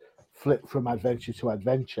just flip from adventure to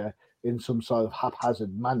adventure in some sort of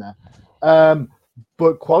haphazard manner.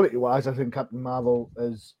 But quality-wise, I think Captain Marvel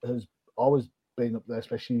has always been up there,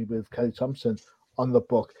 especially with Kelly Thompson on the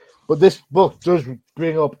book. But this book does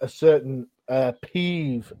bring up a certain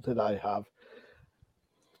peeve that I have.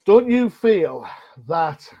 Don't you feel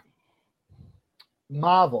that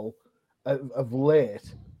Marvel of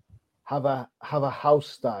late have a house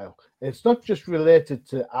style? It's not just related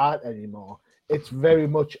to art anymore. It's very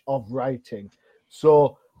much of writing.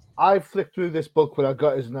 So I flicked through this book when I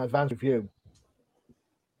got it as an advanced review.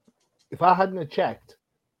 If I hadn't checked,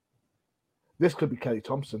 this could be Kelly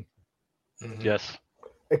Thompson. Mm-hmm. Yes.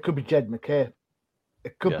 It could be Jed MacKay.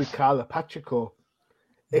 It could be Carla Pacheco.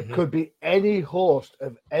 It could be any host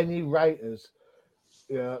of any writers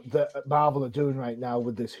that Marvel are doing right now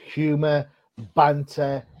with this humor,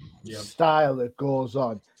 banter, style that goes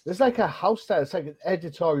on. There's like a house style. It's like an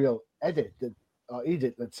editorial edict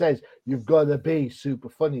that says you've got to be super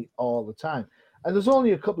funny all the time. And there's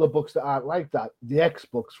only a couple of books that aren't like that. The X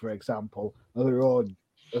books, for example, are their own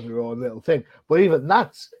little thing. But even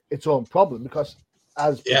that's its own problem because,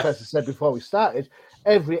 as Professor said before we started,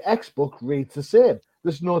 every X book reads the same.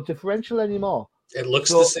 There's no differential anymore. It looks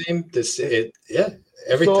the same.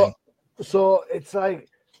 Everything. So it's like,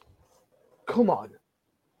 come on.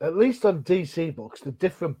 At least on DC books, the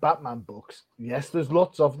different Batman books, yes, there's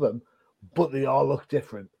lots of them, but they all look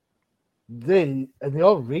different. They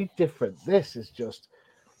all read different. This is just,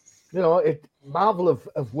 Marvel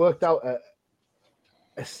have worked out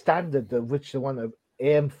a standard of which they want to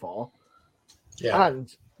aim for,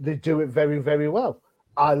 and they do it very, very well.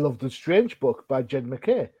 I love the Strange book by Jed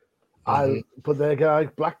MacKay. But then again, I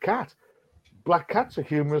like Black Cat. Black Cat's a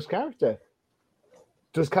humorous character.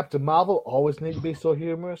 Does Captain Marvel always need to be so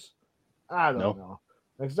humorous? I don't know.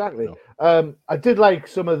 Exactly. No. I did like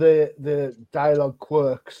some of the dialogue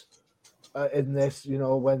quirks in this,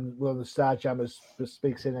 when one of the Starjammers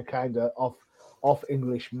speaks in a kind of off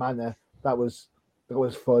English manner. That was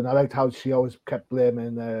fun. I liked how she always kept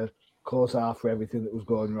blaming Quasar for everything that was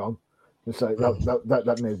going wrong. It's like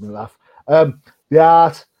that made me laugh. The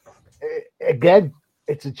art, again,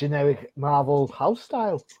 it's a generic Marvel house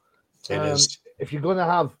style. It is. If you're gonna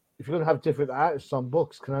have different artists on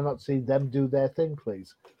books, can I not see them do their thing,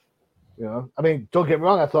 please? I mean, don't get me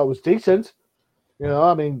wrong, I thought it was decent.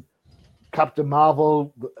 I mean, Captain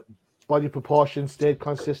Marvel, body proportions stayed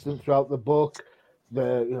consistent throughout the book.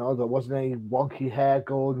 There wasn't any wonky hair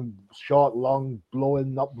going short, long,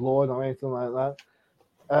 blowing, not blowing, or anything like that.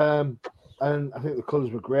 And I think the colours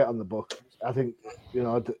were great on the book. I think,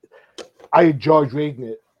 I enjoyed reading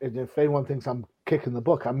it. And if anyone thinks I'm kicking the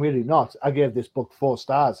book, I'm really not. I gave this book 4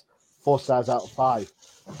 stars, 4 stars out of 5.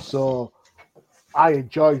 So I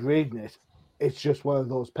enjoyed reading it. It's just one of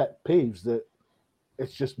those pet peeves that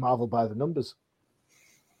it's just Marvel by the numbers.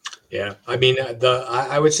 Yeah, I mean,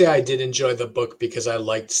 I would say I did enjoy the book because I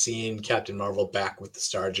liked seeing Captain Marvel back with the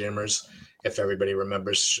Starjammers. If everybody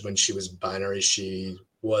remembers, when she was Binary, she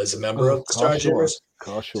was a member of the Starjammers.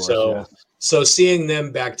 So seeing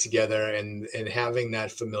them back together and having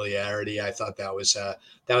that familiarity, I thought that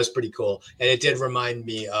was pretty cool. And it did remind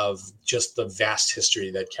me of just the vast history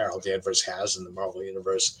that Carol Danvers has in the Marvel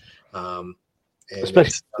universe,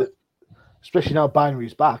 especially now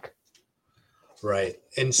Binary's back. Right.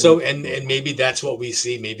 And so, and maybe that's what we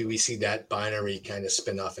see. Maybe we see that Binary kind of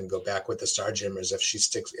spin off and go back with the Starjammers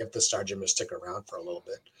if the Starjammers stick around for a little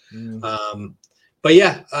bit. But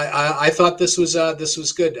yeah, I thought this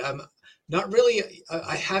was good. Not really.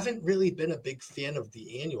 I haven't really been a big fan of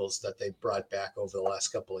the annuals that they brought back over the last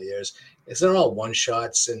couple of years. They're all one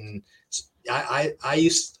shots, and I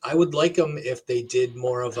would like them if they did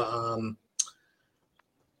more of a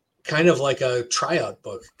kind of like a tryout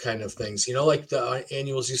book kind of things. Like the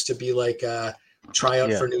annuals used to be like a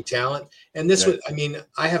tryout for new talent. And this would, I mean,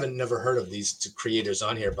 I haven't never heard of these two creators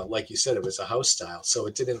on here, but like you said, it was a house style. So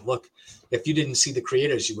it didn't look, if you didn't see the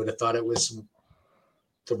creators, you would have thought it was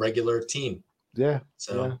the regular team. Yeah.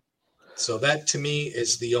 So that to me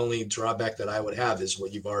is the only drawback that I would have is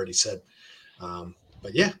what you've already said.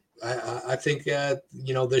 But yeah, I think,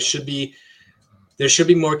 there should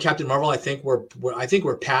be more Captain Marvel. I think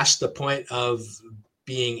we're past the point of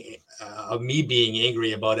being me being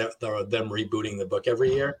angry about them rebooting the book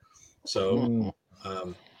every year. So,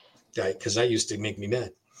 because that used to make me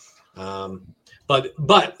mad. But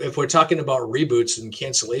if we're talking about reboots and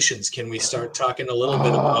cancellations, can we start talking a little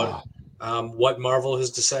bit about what Marvel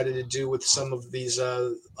has decided to do with some of these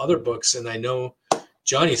other books? And I know,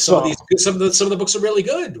 Johnny, some of the books are really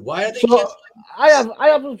good. Why are they canceling? I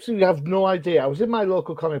absolutely have no idea. I was in my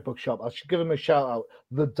local comic book shop. I should give them a shout out.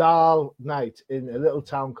 The Dahl Night in a little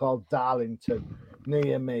town called Darlington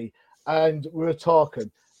near me. And we were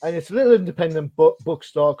talking. And it's a little independent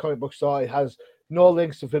bookstore, comic book store. It has no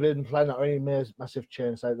links to Forbidden Planet or any massive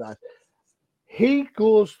chains like that. He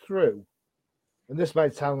goes through, and this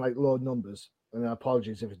might sound like low numbers, and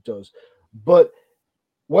apologies if it does, but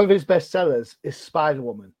one of his best sellers is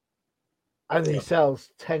Spider-Woman. And he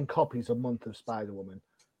sells 10 copies a month of Spider-Woman,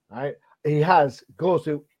 right? He goes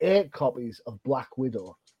through 8 copies of Black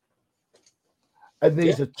Widow. And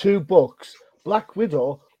these are 2 books. Black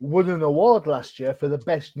Widow won an award last year for the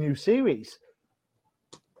best new series.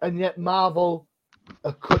 And yet Marvel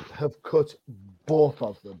have cut both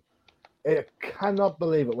of them. I cannot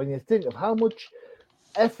believe it when you think of how much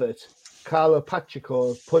effort Carlo Pacheco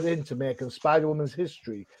has put into making Spider-Woman's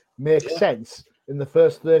history make sense in the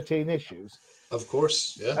first 13 issues. Of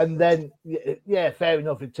course, yeah. And then, yeah, fair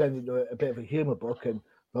enough, it turned into a bit of a humor book, and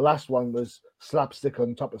the last one was slapstick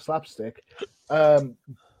on top of slapstick.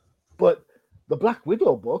 But the Black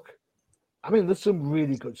Widow book, I mean, there's some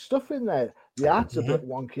really good stuff in there. The art's a bit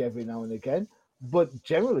wonky every now and again, but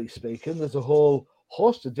generally speaking, there's a whole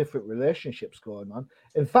host of different relationships going on.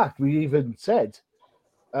 In fact, we even said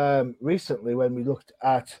recently when I looked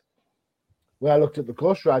at the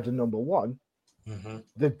Ghost Rider #1,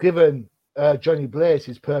 they've given Johnny Blaze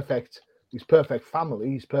his perfect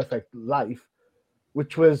family, his perfect life,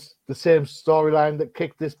 which was the same storyline that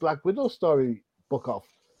kicked this Black Widow story book off.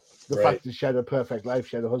 The fact that she had a perfect life,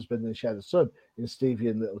 she had a husband and she had a son in Stevie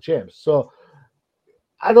and Little James. So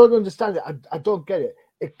I don't understand it. I don't get it.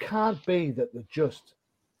 It can't be that they're just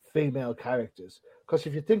female characters. Because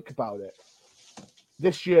if you think about it,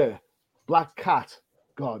 this year, Black Cat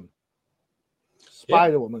gone,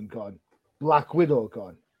 Spider-Woman gone, Black Widow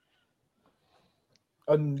gone.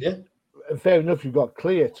 And fair enough, you've got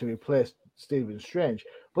Clea to replace Stephen Strange,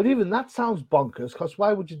 but even that sounds bonkers. Because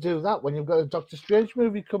why would you do that when you've got a Doctor Strange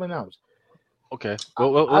movie coming out? Okay,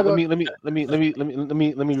 well, let me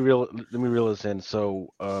reel this in. So,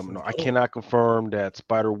 no, I cannot confirm that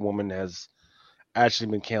Spider-Woman has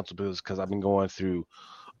actually been canceled because I've been going through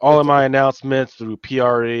all of my announcements through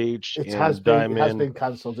PRH. It has been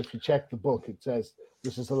cancelled. If you check the book, it says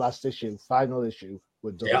this is the last issue, final issue.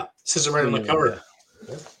 We're done. Yeah, it says it right on the cover.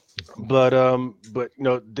 Yeah. But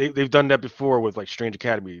they've done that before with like Strange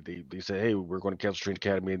Academy. They said, hey, we're going to cancel Strange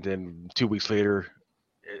Academy, and then 2 weeks later,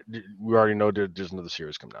 we already know there's another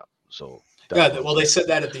series coming out. So they said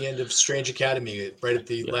that at the end of Strange Academy, right at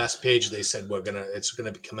the last page. They said it's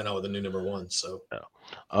gonna be coming out with a new #1. So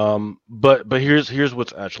but here's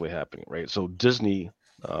what's actually happening, right? So Disney,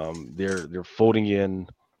 they're folding in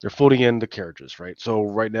the characters, right? So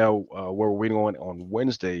right now, what we're waiting on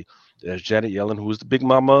Wednesday is Janet Yellen, who's the big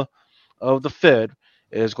mama of the Fed,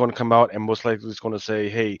 is going to come out and most likely is going to say,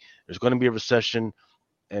 hey, there's going to be a recession,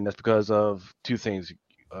 and that's because of two things: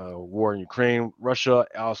 war in Ukraine, Russia,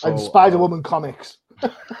 also and Spider-Woman comics.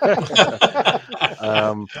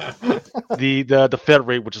 The Fed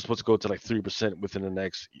rate, which is supposed to go to like 3% within the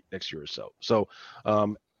next year or so. So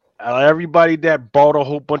everybody that bought a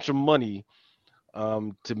whole bunch of money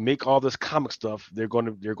to make all this comic stuff, they're going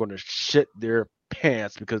to shit their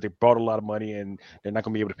pants because they brought a lot of money and they're not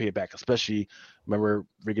going to be able to pay it back. Especially, remember,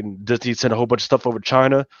 Disney sent a whole bunch of stuff over to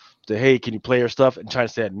China. Say, hey, can you play our stuff? And China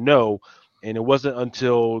said no. And it wasn't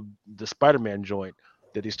until the Spider-Man joint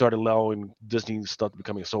that they started allowing Disney stuff to be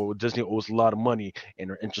coming. So Disney owes a lot of money, and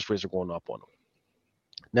their interest rates are going up on them.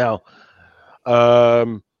 Now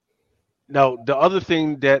the other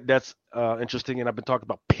thing that's interesting, and I've been talking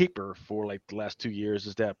about paper for like the last 2 years,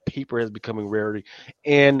 is that paper is becoming rarity,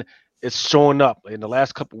 and it's showing up in the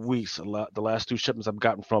last couple of weeks. The last 2 shipments I've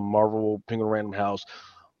gotten from Marvel, Penguin Random House,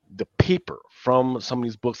 the paper from some of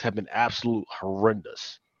these books have been absolute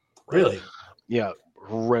horrendous. Really? Yeah,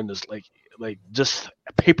 horrendous. Like just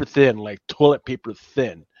paper thin, like toilet paper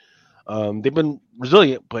thin. They've been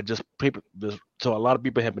resilient, but just paper. So a lot of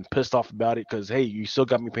people have been pissed off about it because, hey, you still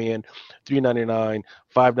got me paying $3.99,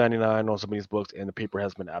 $5.99 on some of these books, and the paper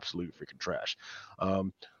has been absolute freaking trash.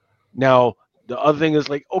 Now the other thing is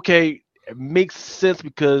like, okay, it makes sense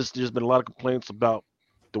because there's been a lot of complaints about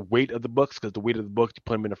the weight of the books, because the weight of the book, you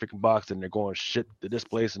put them in a freaking box and they're going shit to this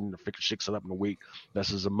place and the freaking shit set up and the weight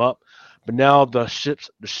messes them up. But now the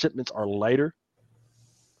shipments are lighter,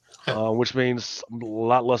 which means a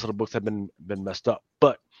lot less of the books have been messed up.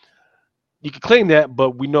 But you can claim that,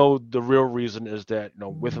 but we know the real reason is that,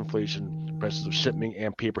 with inflation, the prices of shipping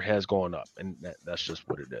and paper has gone up, and that's just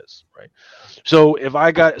what it is, right? So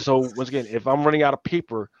once again, if I'm running out of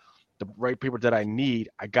paper, the right paper that I need,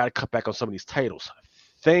 I got to cut back on some of these titles.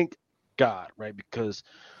 Thank God, right? Because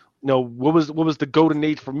what was the golden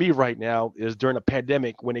age for me right now is during a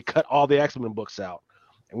pandemic when they cut all the X-Men books out,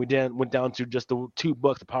 and we then went down to just the 2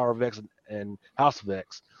 books, The Power of X and House of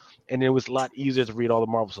X, and it was a lot easier to read all the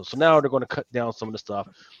Marvel stuff. So now they're going to cut down some of the stuff.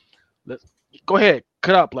 Go ahead,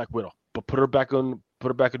 cut out Black Widow, but put her back in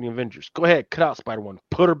the Avengers. Go ahead, cut out Spider-Woman,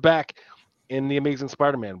 put her back in the Amazing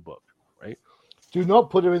Spider-Man book, right? Do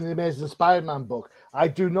not put her in the Amazing Spider-Man book. I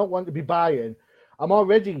do not want to be buying. I'm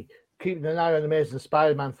already keeping an eye on Amazing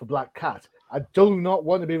Spider-Man for Black Cat. I do not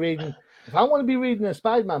want to be reading. If I want to be reading a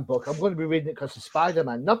Spider-Man book, I'm going to be reading it because of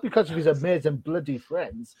Spider-Man, not because of his amazing bloody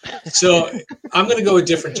friends. So I'm going to go a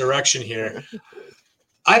different direction here.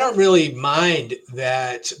 I don't really mind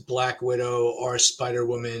that Black Widow or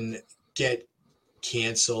Spider-Woman get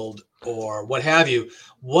canceled or what have you.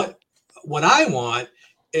 What I want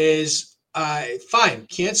is, fine,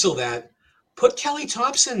 cancel that, put Kelly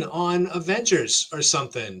Thompson on Avengers or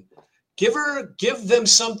something. Give them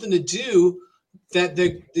something to do that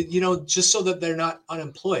they, just so that they're not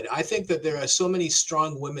unemployed. I think that there are so many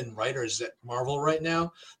strong women writers at Marvel right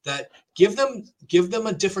now that give them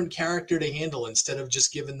a different character to handle instead of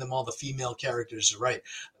just giving them all the female characters to write.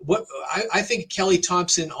 I think Kelly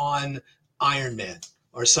Thompson on Iron Man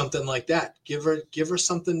or something like that. Give her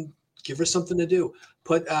something to do.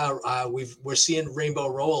 We're seeing Rainbow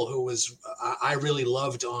Rowell, who was I really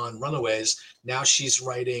loved on Runaways. Now she's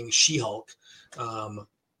writing She-Hulk,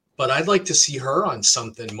 but I'd like to see her on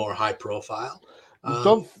something more high profile.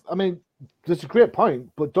 That's a great point,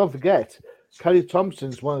 but don't forget, Kelly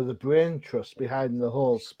Thompson's one of the brain trusts behind the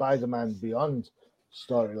whole Spider-Man Beyond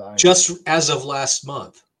storyline. Just as of last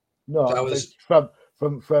month. No, that was from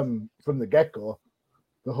the get-go.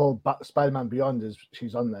 The whole Spider-Man Beyond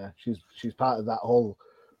she's on there. She's part of that whole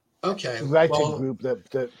writing group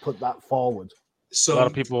that put that forward. So a lot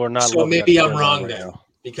of people are not. So maybe I'm wrong now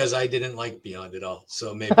because I didn't like Beyond at all.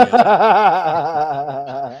 So maybe. But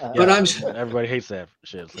everybody hates that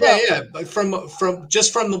shit. So. Yeah. But from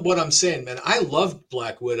what I'm saying, man, I loved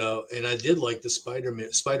Black Widow and I did like the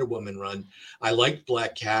Spider-Woman run. I liked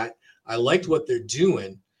Black Cat. I liked what they're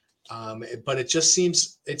doing. But it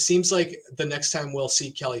seems like the next time we'll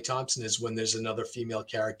see Kelly Thompson is when there's another female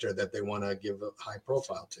character that they want to give a high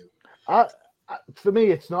profile to. For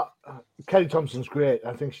me, it's not. Kelly Thompson's great.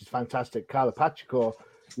 I think she's fantastic. Carla Pacheco,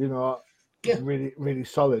 really, really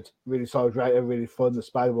solid writer, really fun. The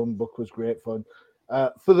Spider-Woman book was great fun.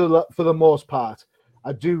 For the most part,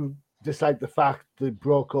 I do dislike the fact they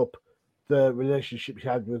broke up the relationship she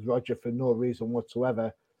had with Roger for no reason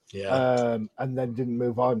whatsoever. Yeah. And then didn't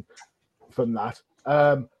move on from that.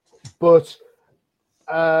 But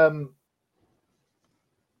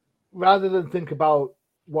rather than think about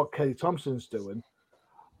what Kelly Thompson's doing,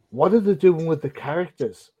 what are they doing with the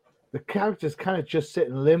characters? The characters kind of just sit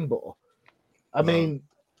in limbo. I mean,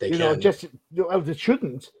 they shouldn't.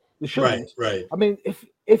 They shouldn't. Right. I mean,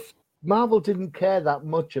 if Marvel didn't care that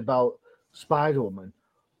much about Spider-Woman,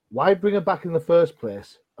 why bring her back in the first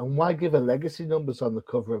place? And why give her legacy numbers on the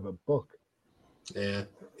cover of a book? Yeah.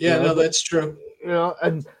 That's true.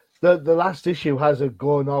 And the last issue has her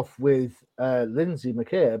going off with Lindsay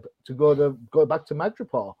McCabe to go back to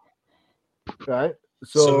Madripoor, right?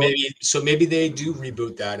 So maybe they do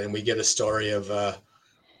reboot that, and we get a story of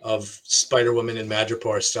Spider-Woman in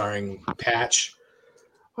Madripoor starring Patch.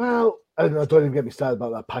 Well, and don't even get me started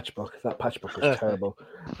about that Patch book. That Patch book was terrible.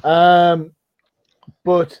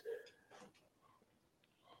 But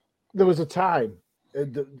there was a time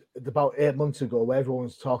about 8 months ago where everyone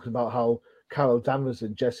was talking about how Carol Danvers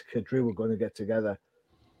and Jessica Drew were going to get together.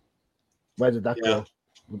 Where did that go?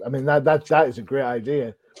 I mean, that is a great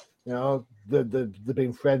idea. They've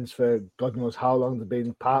been friends for God knows how long. They've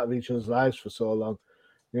been part of each other's lives for so long.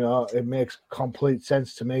 It makes complete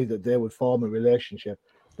sense to me that they would form a relationship.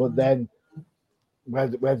 But then, where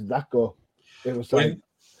did that go? It was like.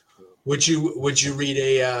 Would you read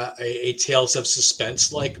a Tales of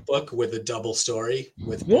Suspense like book with a double story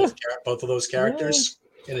with both of those characters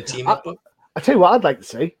in a team up book? I tell you what, I'd like to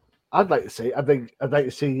see. I'd like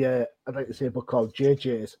to see a book called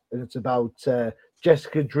JJ's, and it's about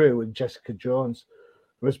Jessica Drew and Jessica Jones,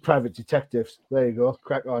 who as private detectives. There you go,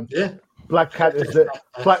 crack on. Yeah. Black Cat is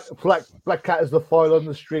Black Cat is the foil on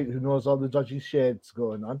the street who knows all the dodgy shades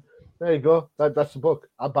going on. There you go. That's the book.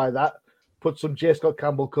 I'll buy that. Put some J. Scott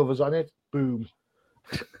Campbell covers on it. Boom.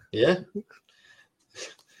 Yeah.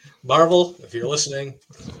 Marvel, if you're listening,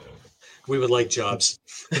 we would like jobs.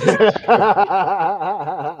 All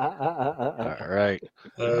right.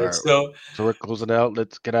 So we're closing out.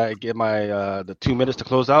 Can I get my the 2 minutes to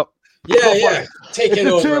close out? Yeah. Take it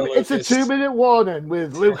over. It's a 2-minute warning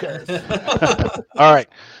with Lucas. All right.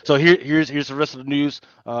 So here's the rest of the news.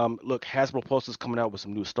 Look, Hasbro Pulse is coming out with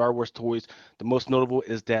some new Star Wars toys. The most notable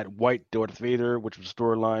is that White Darth Vader, which was a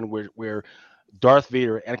storyline where Darth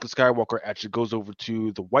Vader, Anakin Skywalker, actually goes over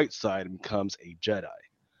to the white side and becomes a Jedi.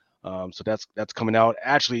 So that's coming out.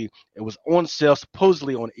 Actually, it was on sale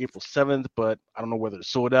supposedly on April 7th, but I don't know whether it's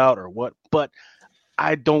sold out or what. But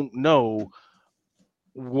I don't know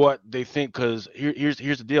what they think, because here's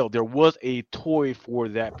the deal. There was a toy for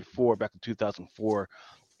that before, back in 2004,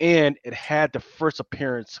 and it had the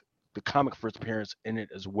comic first appearance in it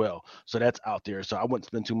as well. So that's out there. So I wouldn't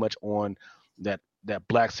spend too much on that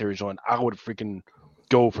Black Series on. I would freaking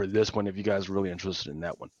go for this one if you guys are really interested in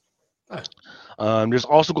that one. There's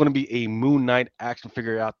also going to be a Moon Knight action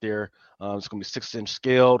figure out there. It's going to be 6-inch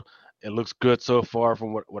scaled. It looks good so far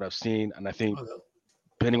from what I've seen, and I think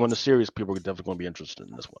depending on the series, people are definitely going to be interested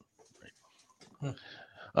in this one.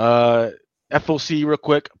 Right? FOC real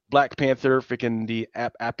quick. Black Panther, freaking the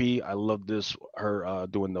Appy. I love this. Her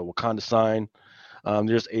doing the Wakanda sign.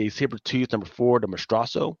 There's a Sabretooth number 4, the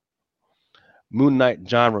Mastrasso. Moon Knight,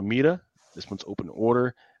 John Romita. This one's open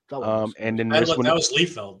order. And then that was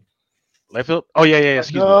Liefeld. Liefeld? Oh yeah.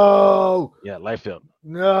 Excuse me. Yeah, Liefeld.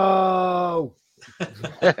 No.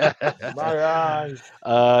 My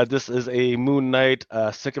eyes. This is a Moon Knight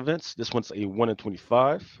sequence. This one's a 1 in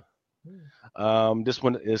 25. This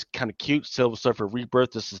one is kind of cute. Silver Surfer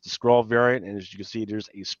Rebirth. This is the Skrull variant, and as you can see, there's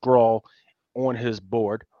a Skrull on his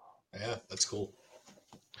board. Yeah, that's cool.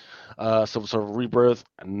 Silver Surfer Rebirth,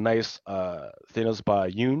 a nice Thanos by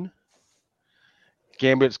Yoon.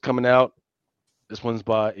 Gambit's coming out. This one's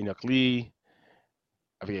by Enoch Lee.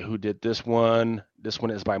 I forget who did this one. This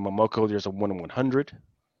one is by Momoko. There's a 1 in 100.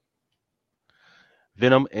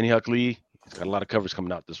 Venom, Enoch Lee. He's got a lot of covers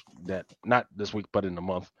coming out not this week, but in a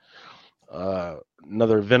month.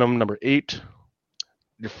 Another Venom number 8.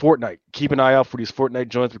 The Fortnite. Keep an eye out for these Fortnite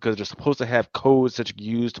joints because they're supposed to have codes that you can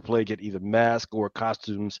use to play, get either masks or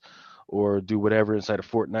costumes or do whatever inside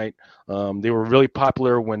of Fortnite. They were really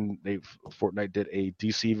popular when Fortnite did a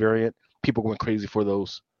DC variant. People went crazy for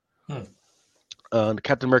those. The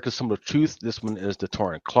Captain America Symbol of Truth. This one is the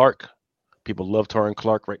Tauren Clark. People love Tauren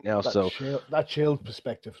Clark right now. That shield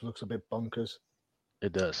perspective looks a bit bonkers.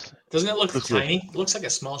 It does. Doesn't it look tiny? Good. It looks like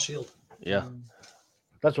a small shield. Yeah.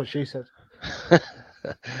 That's what she said.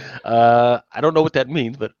 I don't know what that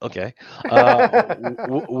means, but okay.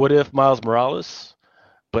 What if Miles Morales?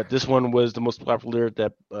 But this one was the most popular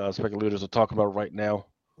that speculators are talking about right now.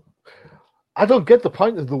 I don't get the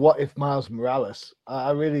point of the what if Miles Morales.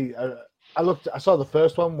 I saw the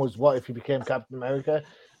first one was what if he became Captain America.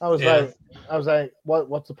 I was like,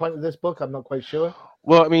 what's the point of this book? I'm not quite sure.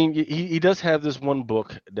 Well, I mean, he does have this one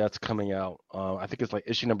book that's coming out. I think it's like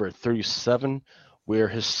issue number 37, where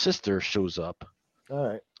his sister shows up. All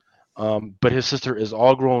right. But his sister is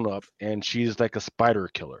all grown up, and she's like a spider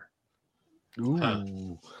killer. Ooh.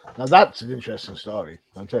 Now that's an interesting story.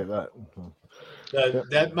 I'll tell you that.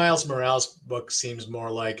 That Miles Morales book seems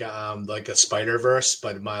more like a Spider-Verse,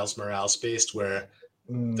 but Miles Morales based, where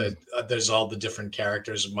there's all the different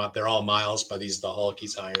characters. They're all Miles, but he's the Hulk,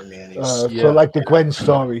 he's Iron Man. So like the Gwen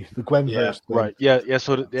story, the Gwen verse. Right. Yeah.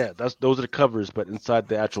 So those are the covers, but inside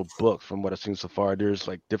the actual book, from what I've seen so far, there's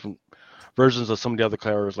like different versions of some of the other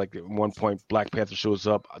characters. Like at one point, Black Panther shows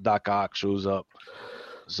up, Doc Ock shows up.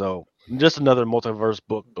 So just another multiverse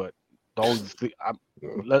book, but the only thing,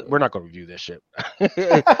 we're not going to review this shit.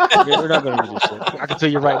 We're not going to review this shit. I can tell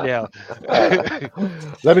you right now.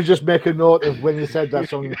 Let me just make a note of when you said that,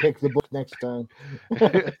 so I'm going to pick the book next time.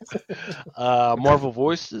 Marvel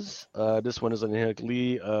Voices. This one is an Enoch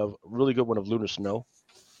Lee, really good one of Lunar Snow.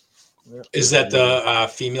 Is that the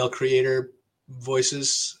female creator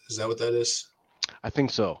voices? Is that what that is? I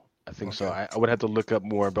think so. So. I would have to look up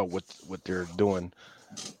more about what they're doing.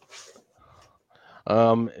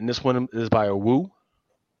 And this one is by a Wu.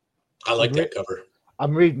 I like that cover.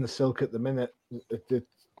 I'm reading the Silk at the minute.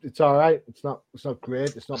 It's all right. It's not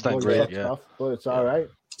great. It's not great stuff, but it's all right.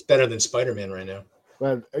 It's better than Spider-Man right now.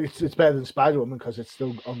 Well, it's better than Spider-Woman because it's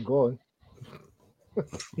still ongoing.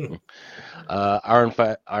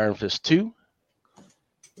 Iron Fist 2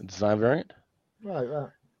 design variant. Right.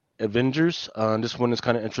 Avengers. This one is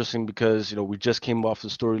kind of interesting because we just came off the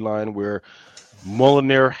storyline where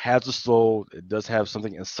Mjolnir has a soul. It does have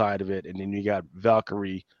something inside of it, and then you got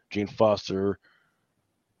Valkyrie, Jane Foster,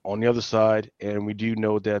 on the other side, and we do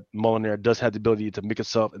know that Mjolnir does have the ability to make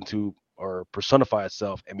itself into or personify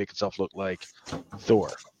itself and make itself look like Thor.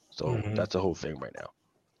 So that's the whole thing right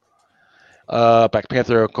now. Black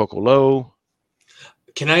Panther, Coco Low.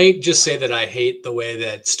 Can I just say that I hate the way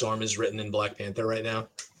that Storm is written in Black Panther right now?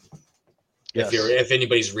 Yes. If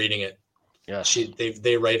anybody's reading it. Yeah,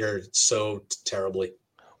 they write her so terribly.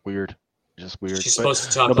 Weird, just weird. She's supposed to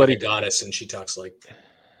talk like a goddess, and she talks like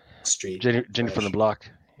street. Jenny from the block.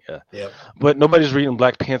 Yeah. But nobody's reading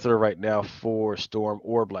Black Panther right now for Storm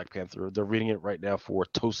or Black Panther. They're reading it right now for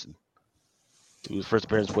Tosin, whose first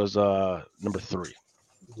appearance was number 3.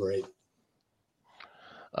 Right.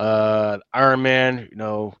 Iron Man.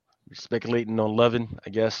 Speculating on loving. I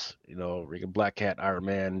guess reading Black Cat, Iron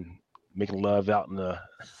Man making love out in the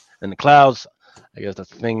clouds. I guess that's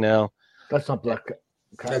the thing now. That's not Black Cat.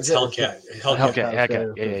 That's Hellcat.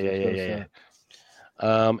 Hellcat.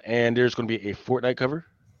 Yeah. And there's going to be a Fortnite cover.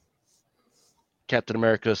 Captain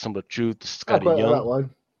America, Symbol of Truth, Scotty Young. That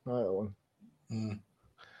one.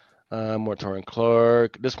 More Tauren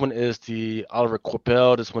Clark. This one is the Oliver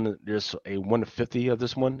Coipel. This one, there's a 1/50 of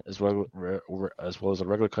this one, as well as a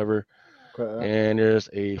regular cover. And there's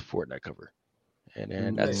a Fortnite cover. And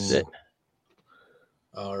then that's it.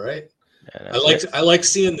 All right. Yeah, I like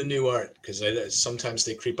seeing the new art because sometimes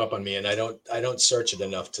they creep up on me and I don't search it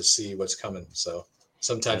enough to see what's coming. So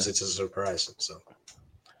sometimes it's a surprise. So,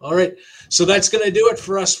 all right. So that's going to do it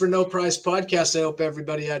for us for No Prize Podcast. I hope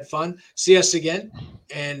everybody had fun. See us again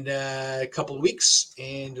in a couple of weeks,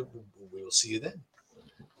 and we will see you then.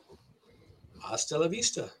 Hasta la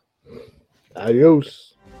vista. Adios.